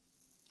 Andy?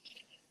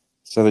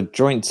 So the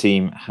joint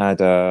team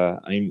had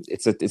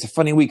it's a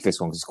funny week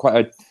this one because it's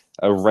quite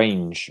a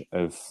range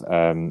of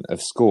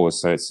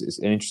scores. So it's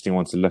an interesting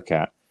one to look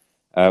at.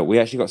 We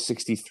actually got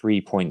 63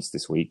 points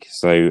this week,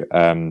 so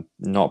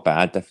not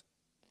bad.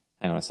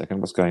 Hang on a second,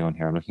 what's going on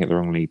here? I'm looking at the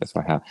wrong league. That's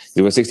what I have.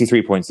 We got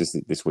 63 points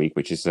this week,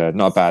 which is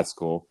not a bad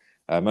score.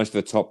 Most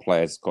of the top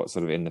players got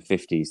sort of in the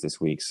 50s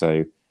this week,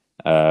 so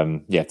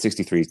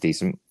 63 is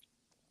decent.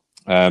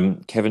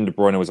 Kevin De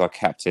Bruyne was our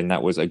captain.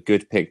 That was a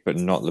good pick, but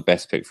not the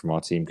best pick from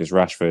our team because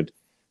Rashford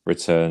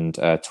returned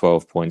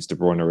 12 points. De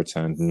Bruyne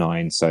returned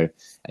 9, so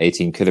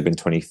 18 could have been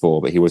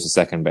 24, but he was the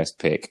second best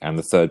pick, and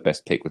the third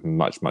best pick was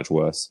much, much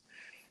worse.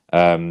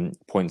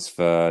 Points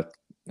for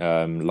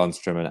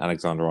Lundstram and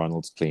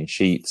Alexander-Arnold's clean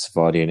sheets.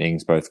 Vardy and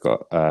Ings both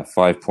got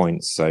 5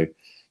 points. So,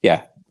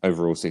 yeah,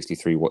 overall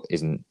 63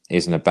 isn't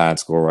a bad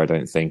score, I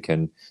don't think,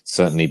 and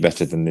certainly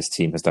better than this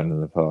team has done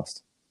in the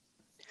past.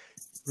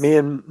 Me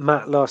and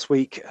Matt last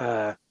week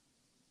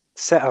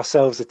set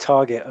ourselves a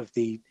target of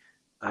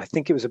I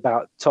think it was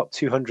about top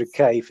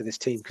 200k for this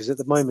team, because at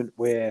the moment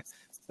we're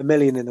 $1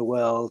 million in the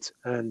world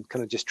and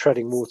kind of just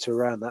treading water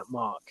around that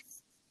mark.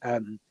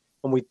 And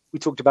we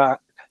talked about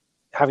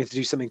having to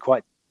do something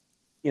quite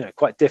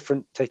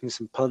different, taking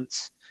some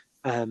punts.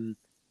 And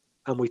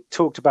we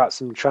talked about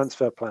some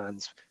transfer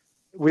plans.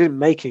 We didn't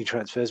make any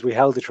transfers. We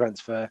held a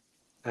transfer,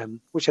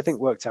 which I think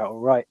worked out all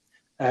right.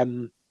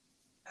 And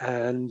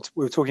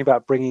we were talking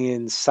about bringing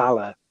in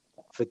Salah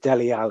for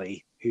Dele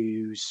Alli,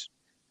 who's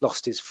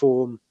lost his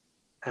form.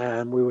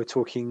 And we were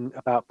talking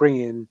about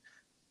bringing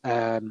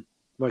in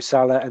Mo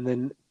Salah, and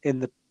then in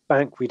the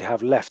bank we'd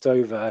have left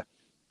over,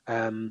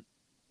 the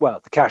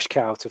cash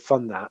cow to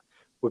fund that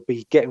would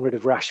be getting rid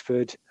of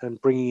Rashford and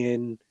bringing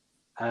in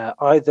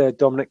either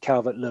Dominic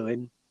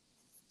Calvert-Lewin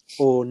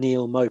or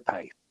Neil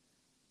Maupay,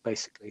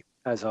 basically,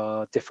 as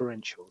our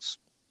differentials.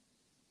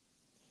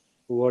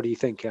 What do you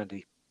think,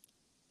 Andy?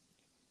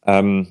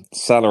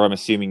 Salah, I'm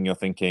assuming you're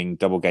thinking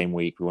double game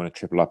week. We want to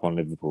triple up on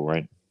Liverpool,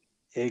 right?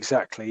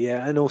 Exactly,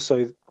 yeah. And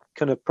also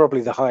kind of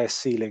probably the highest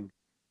ceiling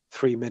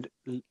three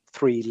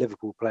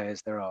Liverpool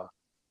players there are.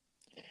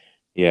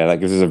 Yeah,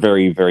 that gives us a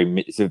very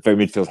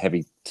midfield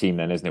heavy team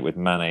then, isn't it? With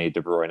Mane, De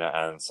Bruyne,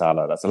 and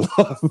Salah. That's a lot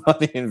of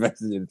money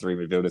invested in three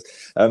midfielders.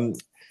 The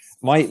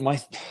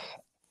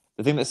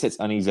thing that sits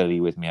uneasily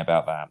with me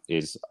about that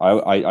is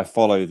I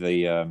follow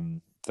the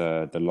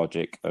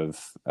logic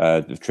of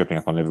tripling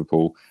up on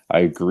Liverpool. I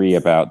agree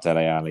about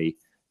Dele Alli,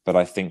 but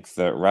I think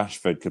that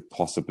Rashford could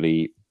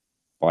possibly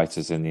bite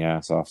us in the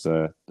ass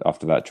after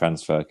that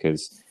transfer,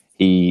 because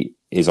he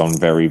is on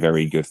very,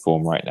 very good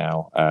form right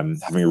now,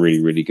 having a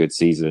really, really good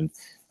season.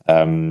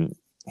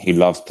 He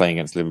loves playing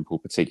against Liverpool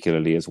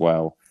particularly as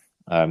well.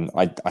 I don't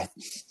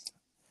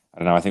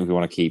know. I think we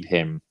want to keep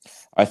him.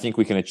 I think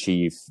we can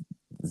achieve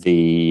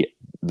the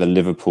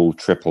Liverpool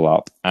triple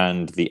up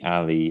and the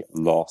Ali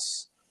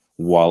loss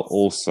while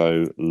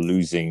also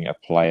losing a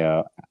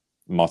player,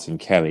 Martin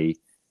Kelly,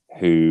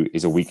 who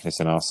is a weakness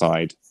in our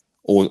side,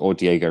 or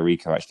Diego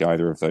Rico, actually,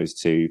 either of those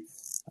two.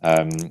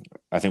 I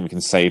think we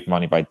can save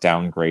money by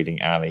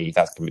downgrading Ali.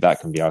 That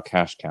can be our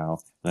cash cow,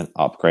 and then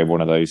upgrade one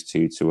of those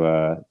two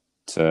to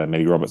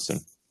maybe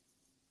Robertson.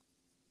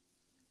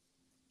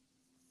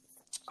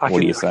 What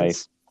do you say?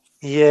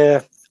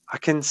 I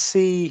can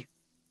see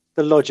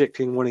the logic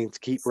in wanting to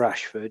keep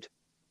Rashford.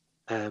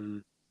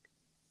 I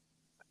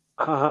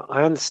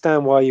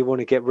understand why you want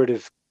to get rid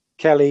of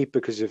Kelly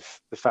because of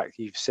the fact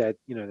that you've said,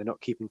 they're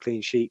not keeping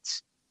clean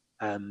sheets.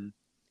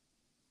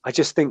 I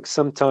just think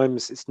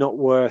sometimes it's not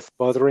worth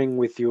bothering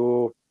with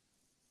your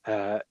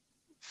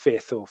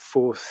fifth or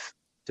fourth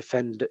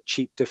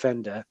cheap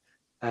defender.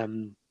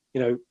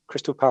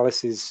 Crystal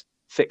Palace's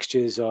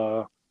fixtures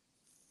are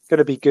going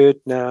to be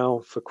good now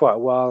for quite a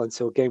while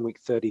until game week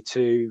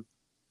 32.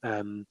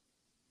 I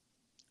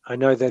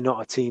know they're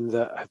not a team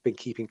that have been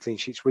keeping clean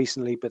sheets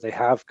recently, but they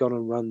have gone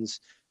on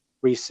runs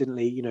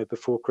recently,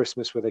 before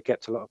Christmas, where they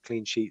kept a lot of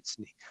clean sheets,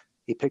 and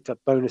he picked up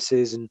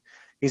bonuses, and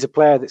he's a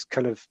player that's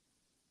kind of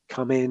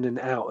come in and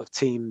out of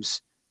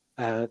teams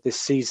this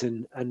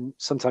season, and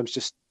sometimes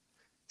just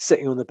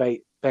sitting on the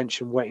bench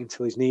and waiting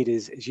until he's needed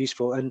is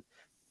useful. And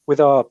with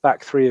our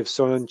back three of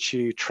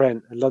Soyuncu,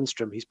 Trent, and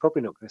Lundstram, he's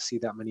probably not going to see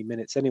that many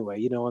minutes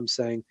anyway. I'm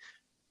saying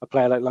a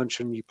player like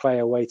Lundstram, you play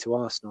away to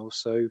Arsenal,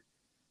 so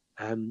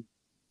I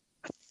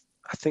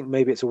think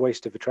maybe it's a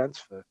waste of a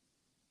transfer.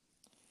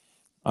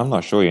 I'm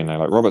not sure,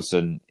 like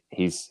Robertson,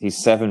 he's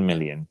 7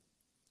 million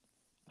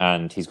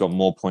and he's got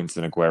more points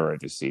than Aguero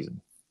this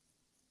season.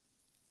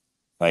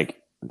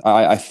 Like,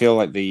 I feel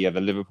like the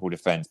Liverpool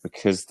defense,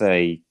 because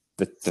the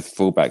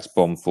fullbacks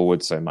bomb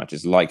forward so much,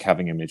 it's like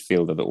having a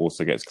midfielder that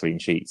also gets clean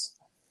sheets.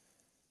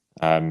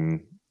 The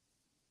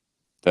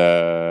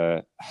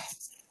I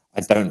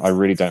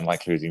really don't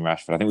like losing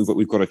Rashford. I think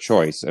we've got a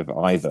choice of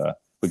either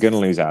we're going to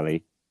lose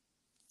Ali.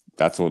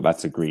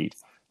 That's agreed.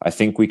 I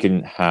think we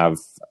can have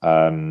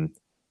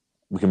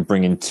we can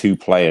bring in two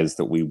players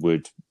that we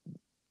would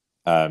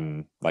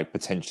like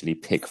potentially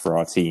pick for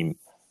our team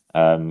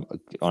on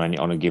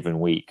a given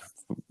week,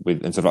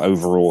 and sort of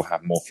overall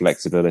have more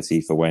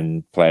flexibility for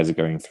when players are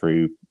going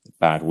through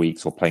bad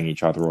weeks or playing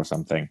each other or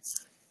something.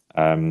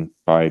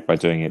 By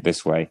doing it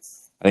this way,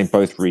 I think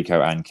both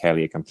Rico and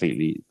Kelly are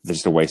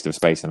just a waste of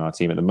space in our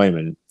team at the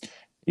moment.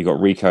 You've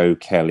got Rico,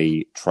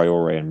 Kelly,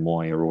 Traore, and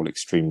Moy are all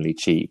extremely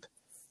cheap,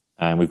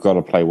 and we've got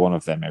to play one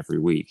of them every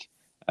week.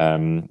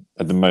 At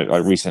the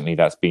moment, recently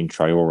that's been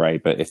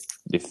Traore, but if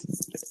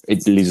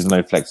it leaves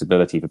no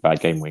flexibility for bad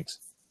game weeks.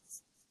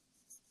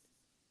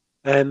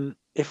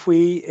 If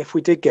we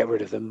did get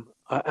rid of them,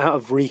 out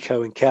of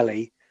Rico and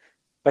Kelly,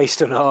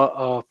 based on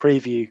our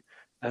preview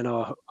and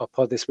our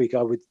pod this week,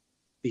 I would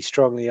be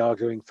strongly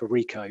arguing for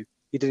Rico.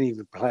 He didn't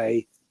even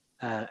play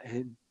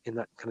in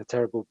that kind of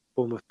terrible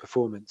Bournemouth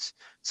performance.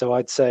 So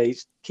I'd say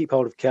keep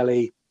hold of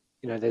Kelly.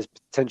 You know, there's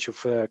potential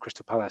for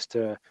Crystal Palace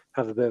to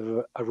have a bit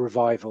of a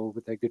revival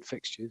with their good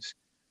fixtures.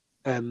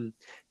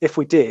 If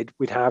we did,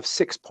 we'd have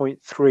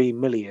 6.3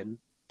 million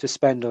to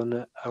spend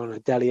on a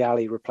Dele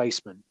Alli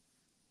replacement.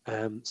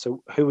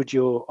 So who would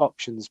your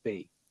options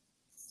be?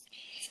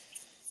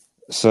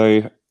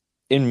 So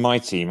in my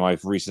team,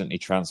 I've recently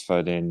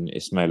transferred in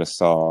Ismail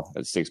Assar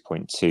at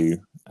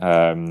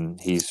 6.2.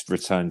 He's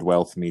returned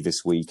well for me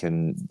this week,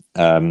 and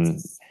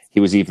he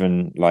was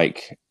even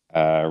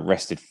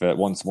rested for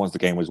once the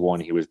game was won.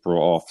 He was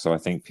brought off, so I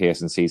think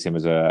Pearson sees him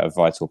as a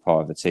vital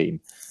part of the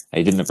team.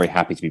 He didn't look very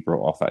happy to be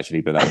brought off,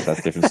 actually, but that's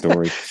a different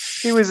story.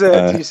 He was.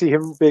 Did you see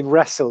him being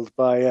wrestled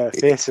by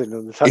Pearson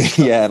on the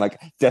touchline? Yeah,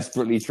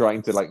 desperately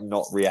trying to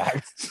not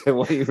react to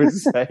what he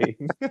was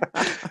saying.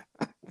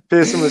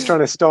 Pearson was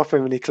trying to stop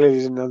him, and he clearly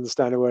didn't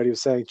understand a word he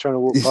was saying. Trying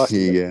to walk past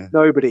him. Yeah.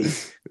 Nobody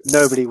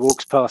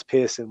walks past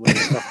Pearson when he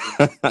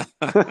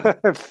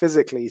stopped him.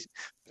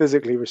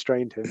 physically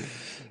restrained him.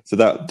 So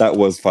that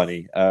was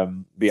funny. But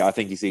yeah, I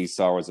think he sees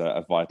Sarr as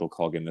a vital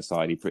cog in the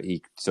side.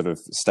 He sort of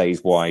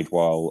stays wide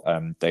while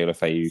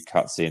Deulofeu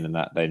cuts in, and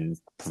that then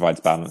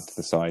provides balance to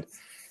the side.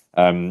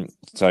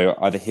 So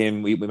either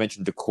him, we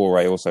mentioned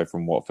Doucouré also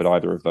from Watford.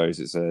 Either of those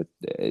is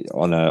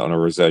on a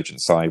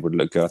resurgent side would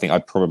look good. I think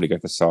I'd probably go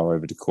for Sarr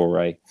over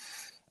Doucouré.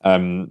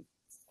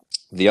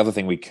 The other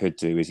thing we could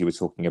do is you were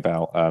talking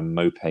about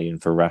Maupay in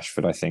for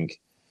Rashford. I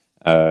think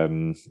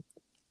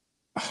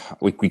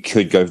we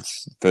could go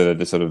for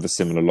the sort of the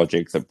similar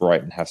logic that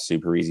Brighton have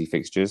super easy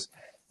fixtures.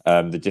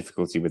 The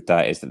difficulty with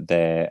that is that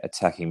their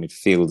attacking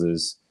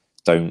midfielders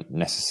don't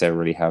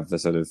necessarily have the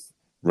sort of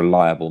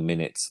reliable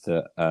minutes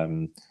that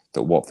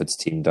Watford's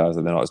team does,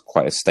 and they're not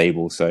quite as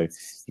stable. So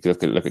you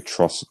could look at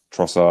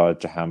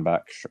Trossard,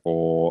 Jahanbakhsh,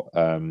 or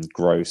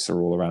Gross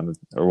are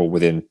all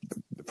within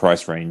the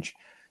price range.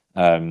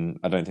 I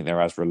don't think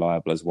they're as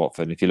reliable as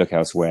Watford. And if you look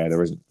elsewhere,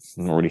 I'm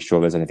not really sure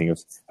there's anything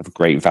of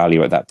great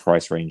value at that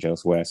price range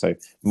elsewhere. So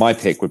my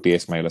pick would be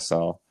Ismail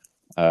Assar,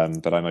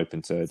 but I'm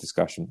open to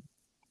discussion.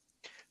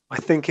 I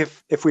think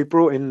if we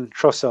brought in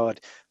Trossard,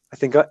 I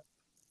think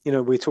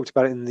we talked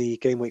about it in the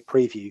game week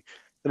preview.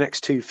 The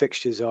next two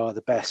fixtures are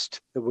the best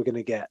that we're going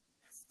to get.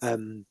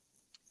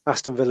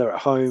 Aston Villa at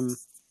home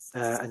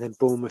and then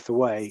Bournemouth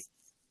away.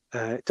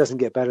 It doesn't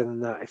get better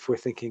than that if we're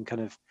thinking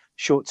kind of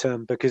short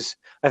term, because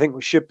I think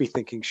we should be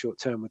thinking short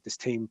term with this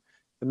team.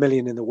 $1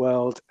 million in the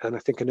world, and I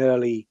think an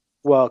early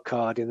wild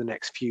card in the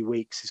next few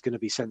weeks is going to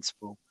be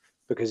sensible,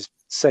 because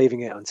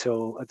saving it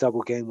until a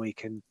double game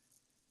week and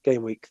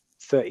game week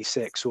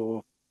 36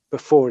 or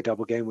before a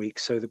double game week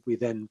so that we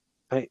then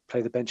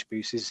play the bench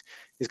boost is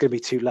going to be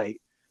too late.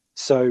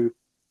 So,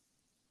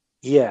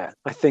 yeah,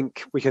 I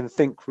think we can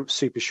think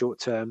super short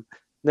term.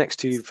 Next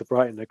two for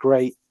Brighton are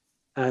great.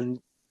 And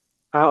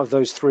out of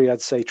those three,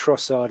 I'd say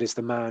Trossard is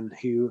the man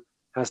who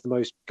has the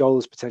most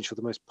goals potential,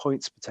 the most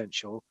points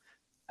potential.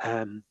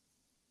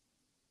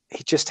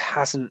 He just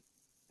hasn't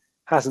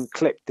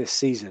clicked this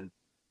season.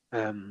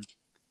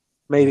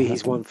 Maybe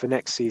he's one for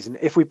next season.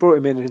 If we brought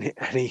him in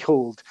and he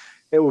hauled,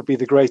 it would be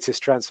the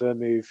greatest transfer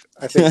move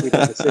I think we've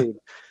ever seen.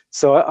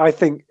 So I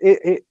think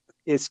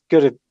it's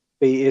going to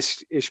be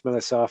Ismail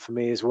Assar for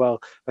me as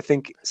well. I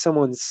think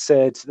someone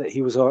said that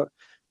he was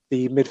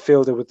the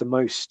midfielder with the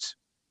most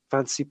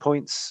fantasy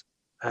points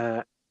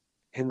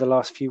in the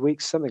last few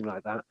weeks, something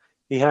like that.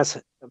 He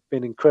has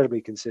been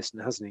incredibly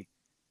consistent, hasn't he?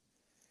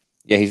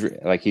 Yeah,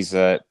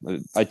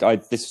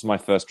 this is my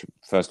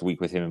first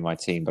week with him in my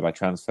team, but I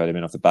transferred him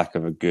in off the back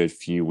of a good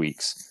few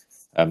weeks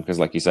because,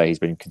 like you say, he's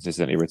been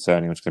consistently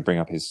returning. I'm just going to bring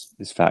up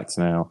his facts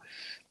now.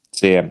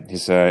 So yeah,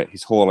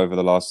 his haul over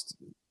the last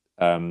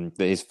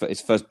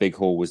his first big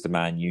haul was the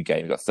Man U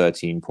game. He got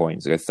 13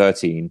 points. He got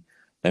 13,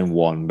 then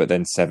 1, but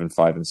then 7,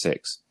 5, and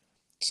 6.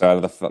 So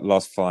out of the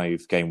last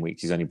 5 game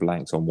weeks, he's only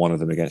blanked on one of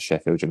them against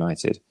Sheffield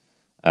United.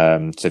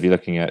 So if you're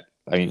looking at,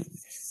 I mean,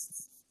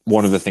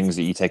 one of the things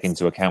that you take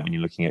into account when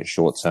you're looking at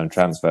short-term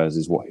transfers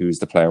is who's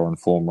the player on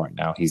form right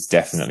now. He's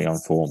definitely on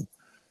form.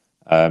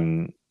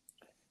 And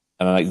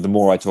the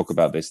more I talk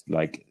about this,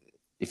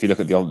 if you look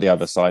at the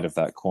other side of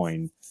that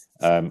coin,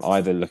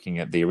 either looking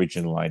at the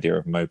original idea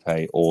of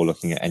Mopé or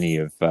looking at any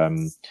of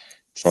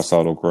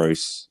Trossard or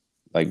Gross,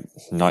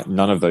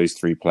 none of those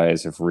 3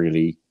 players have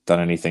really done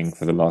anything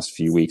for the last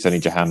few weeks. Only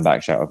Jahan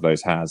Bakhsh of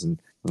those has,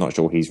 and I'm not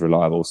sure he's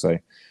reliable. So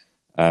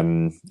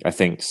I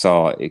think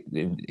Sarr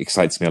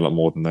excites me a lot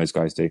more than those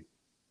guys do.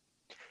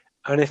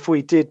 And if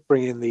we did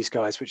bring in these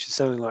guys, which is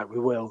sounding like we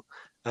will,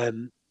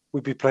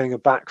 we'd be playing a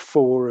back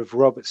 4 of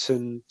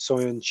Robertson,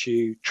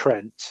 Soyuncu,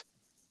 Trent,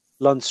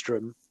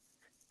 Lundstram,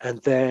 and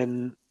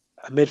then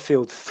a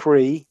midfield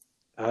 3,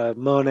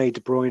 Mane,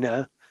 De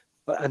Bruyne,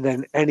 and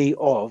then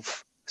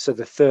so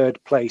the third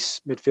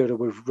place midfielder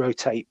would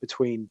rotate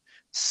between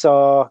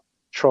Sarr,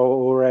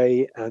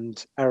 Traore,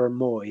 and Aaron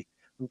Moy.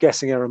 I'm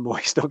guessing Aaron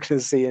Moy's not going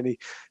to see any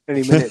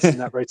minutes in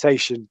that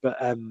rotation, but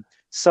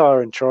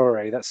Sarr and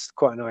Traore, that's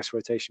quite a nice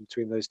rotation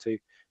between those two.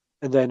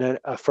 And then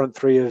a front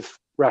 3 of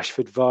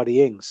Rashford, Vardy,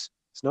 Ings.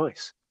 It's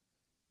nice.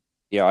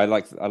 Yeah, I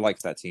like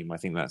that team. I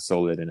think that's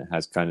solid, and it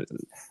has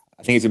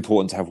I think it's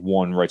important to have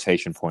one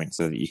rotation point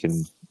so that you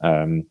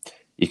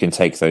can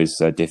take those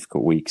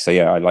difficult weeks. So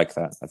yeah, I like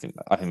that. I think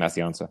that's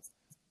the answer.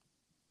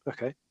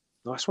 Okay,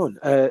 nice one.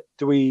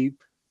 Do we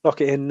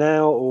lock it in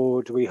now,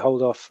 or do we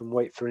hold off and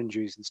wait for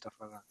injuries and stuff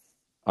like that?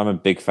 I'm a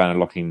big fan of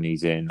locking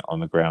these in on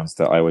the grounds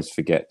that I always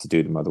forget to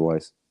do them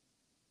otherwise.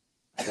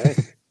 Okay.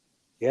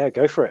 Yeah,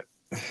 go for it.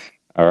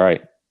 All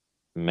right.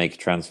 Make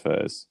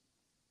transfers.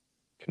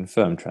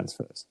 Confirm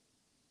transfers.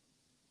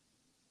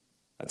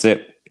 That's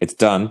it. It's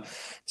done.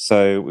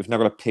 So we've now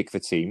got to pick the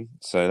team.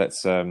 So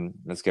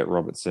let's get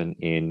Robertson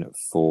in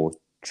for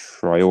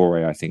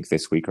Traore, I think,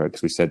 this week, right?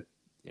 Because we said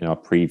in our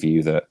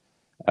preview that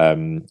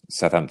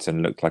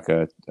Southampton looked like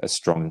a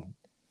strong.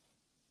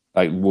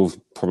 Wolves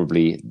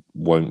probably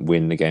won't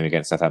win the game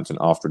against Southampton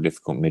after a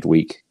difficult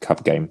midweek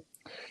cup game.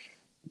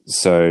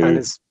 So, and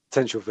there's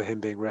potential for him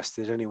being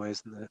rested anyway,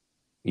 isn't there?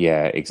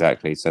 Yeah,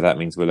 exactly. So that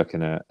means we're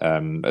looking at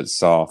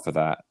Sarr for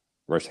that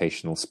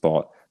rotational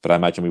spot. But I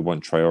imagine we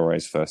want Traore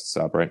as first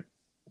sub, right?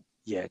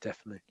 Yeah,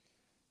 definitely.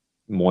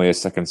 Moya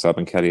second sub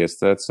and Kelly as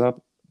third sub?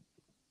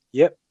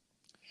 Yep.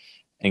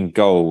 In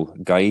goal,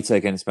 Gaeta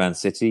against Man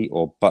City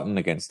or Button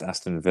against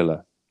Aston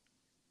Villa?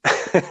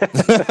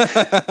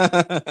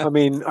 I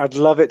mean, I'd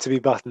love it to be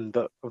Button,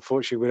 but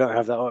unfortunately we don't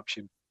have that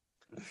option.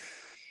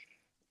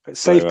 But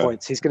save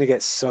points, he's going to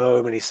get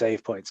so many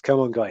save points.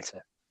 Come on,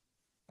 Gaeta.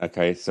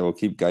 Okay, so we'll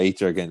keep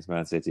Gaeta against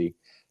Man City.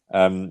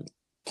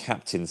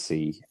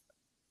 Captaincy.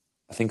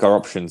 I think our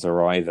options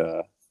are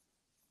either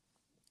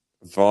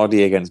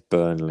Vardy against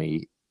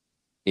Burnley,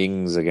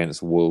 Ings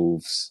against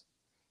Wolves,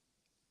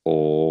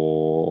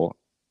 or...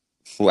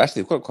 Well,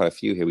 actually, we've got quite a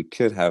few here. We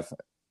could have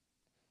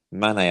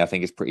Mane, I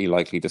think, is pretty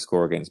likely to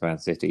score against Man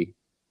City.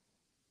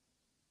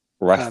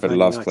 Rashford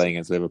loves playing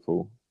against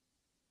Liverpool.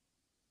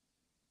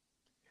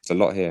 It's a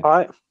lot here.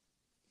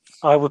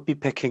 I would be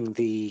picking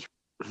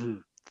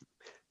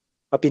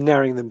I'd be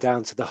narrowing them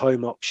down to the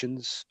home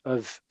options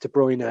of De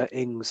Bruyne,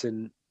 Ings,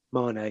 and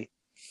Mane.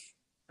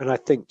 And I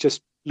think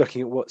just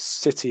looking at what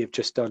City have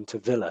just done to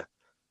Villa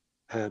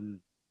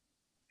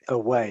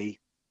away,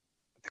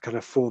 the kind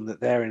of form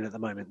that they're in at the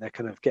moment, they're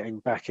kind of getting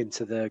back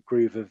into the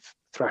groove of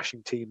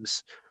thrashing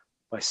teams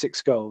by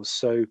 6 goals.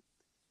 So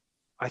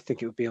I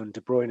think it would be on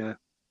De Bruyne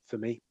for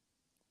me.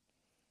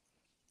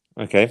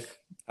 Okay.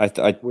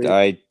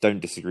 I don't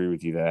disagree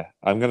with you there.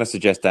 I'm going to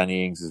suggest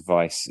Danny Ings as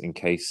vice in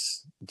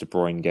case De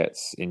Bruyne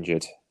gets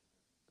injured.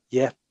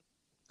 Yeah,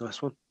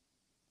 nice one.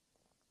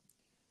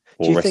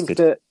 Or do you rested.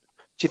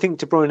 think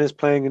De Bruyne is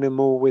playing in a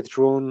more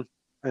withdrawn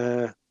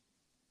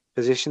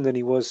position than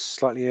he was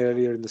slightly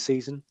earlier in the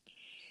season?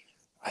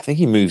 I think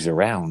he moves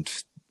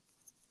around.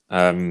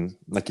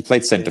 He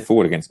played centre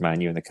forward against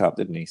Man U in the Cup,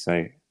 didn't he?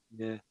 So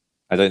yeah,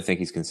 I don't think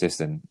he's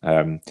consistent.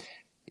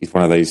 He's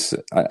one of those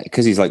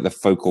because he's like the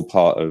focal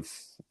part of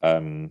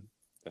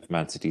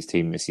Man City's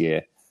team this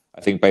year.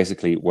 I think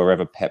basically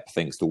wherever Pep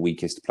thinks the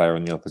weakest player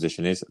in the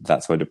opposition is,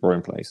 that's where De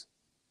Bruyne plays.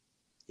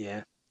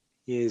 Yeah,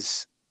 he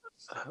is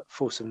a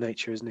force of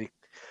nature, isn't he?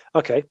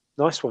 Okay,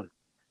 nice one.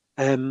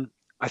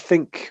 I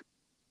think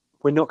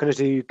we're not going to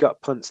do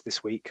gut punts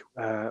this week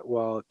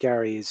while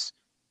Gary is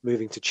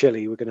moving to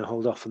Chile. We're going to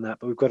hold off on that,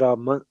 but we've got our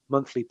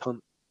monthly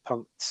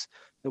punts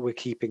that we're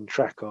keeping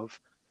track of.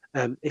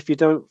 If you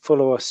don't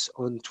follow us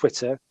on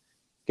Twitter,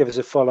 give us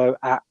a follow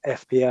at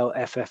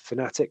FPLFF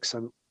Fanatics. I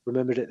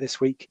remembered it this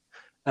week.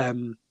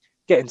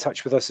 Get in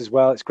touch with us as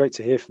well. It's great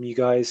to hear from you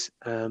guys.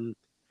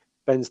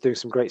 Ben's doing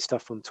some great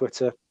stuff on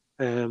Twitter.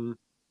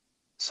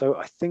 So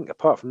I think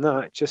apart from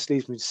that, it just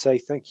leaves me to say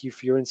thank you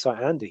for your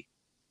insight, Andy.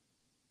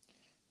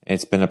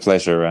 It's been a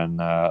pleasure, and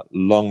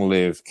long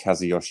live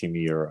Kazuyoshi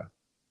Miura.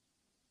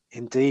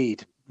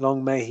 Indeed.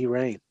 Long may he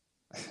reign.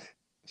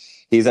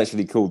 He's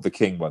actually called the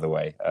king, by the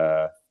way.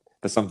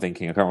 the Something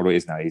King. I can't remember what it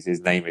is now.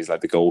 His name is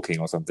like the Goal King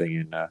or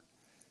something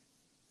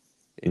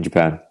in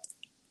Japan.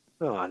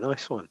 Oh,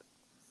 nice one.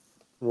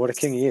 What a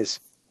king he is.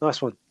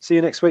 Nice one. See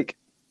you next week.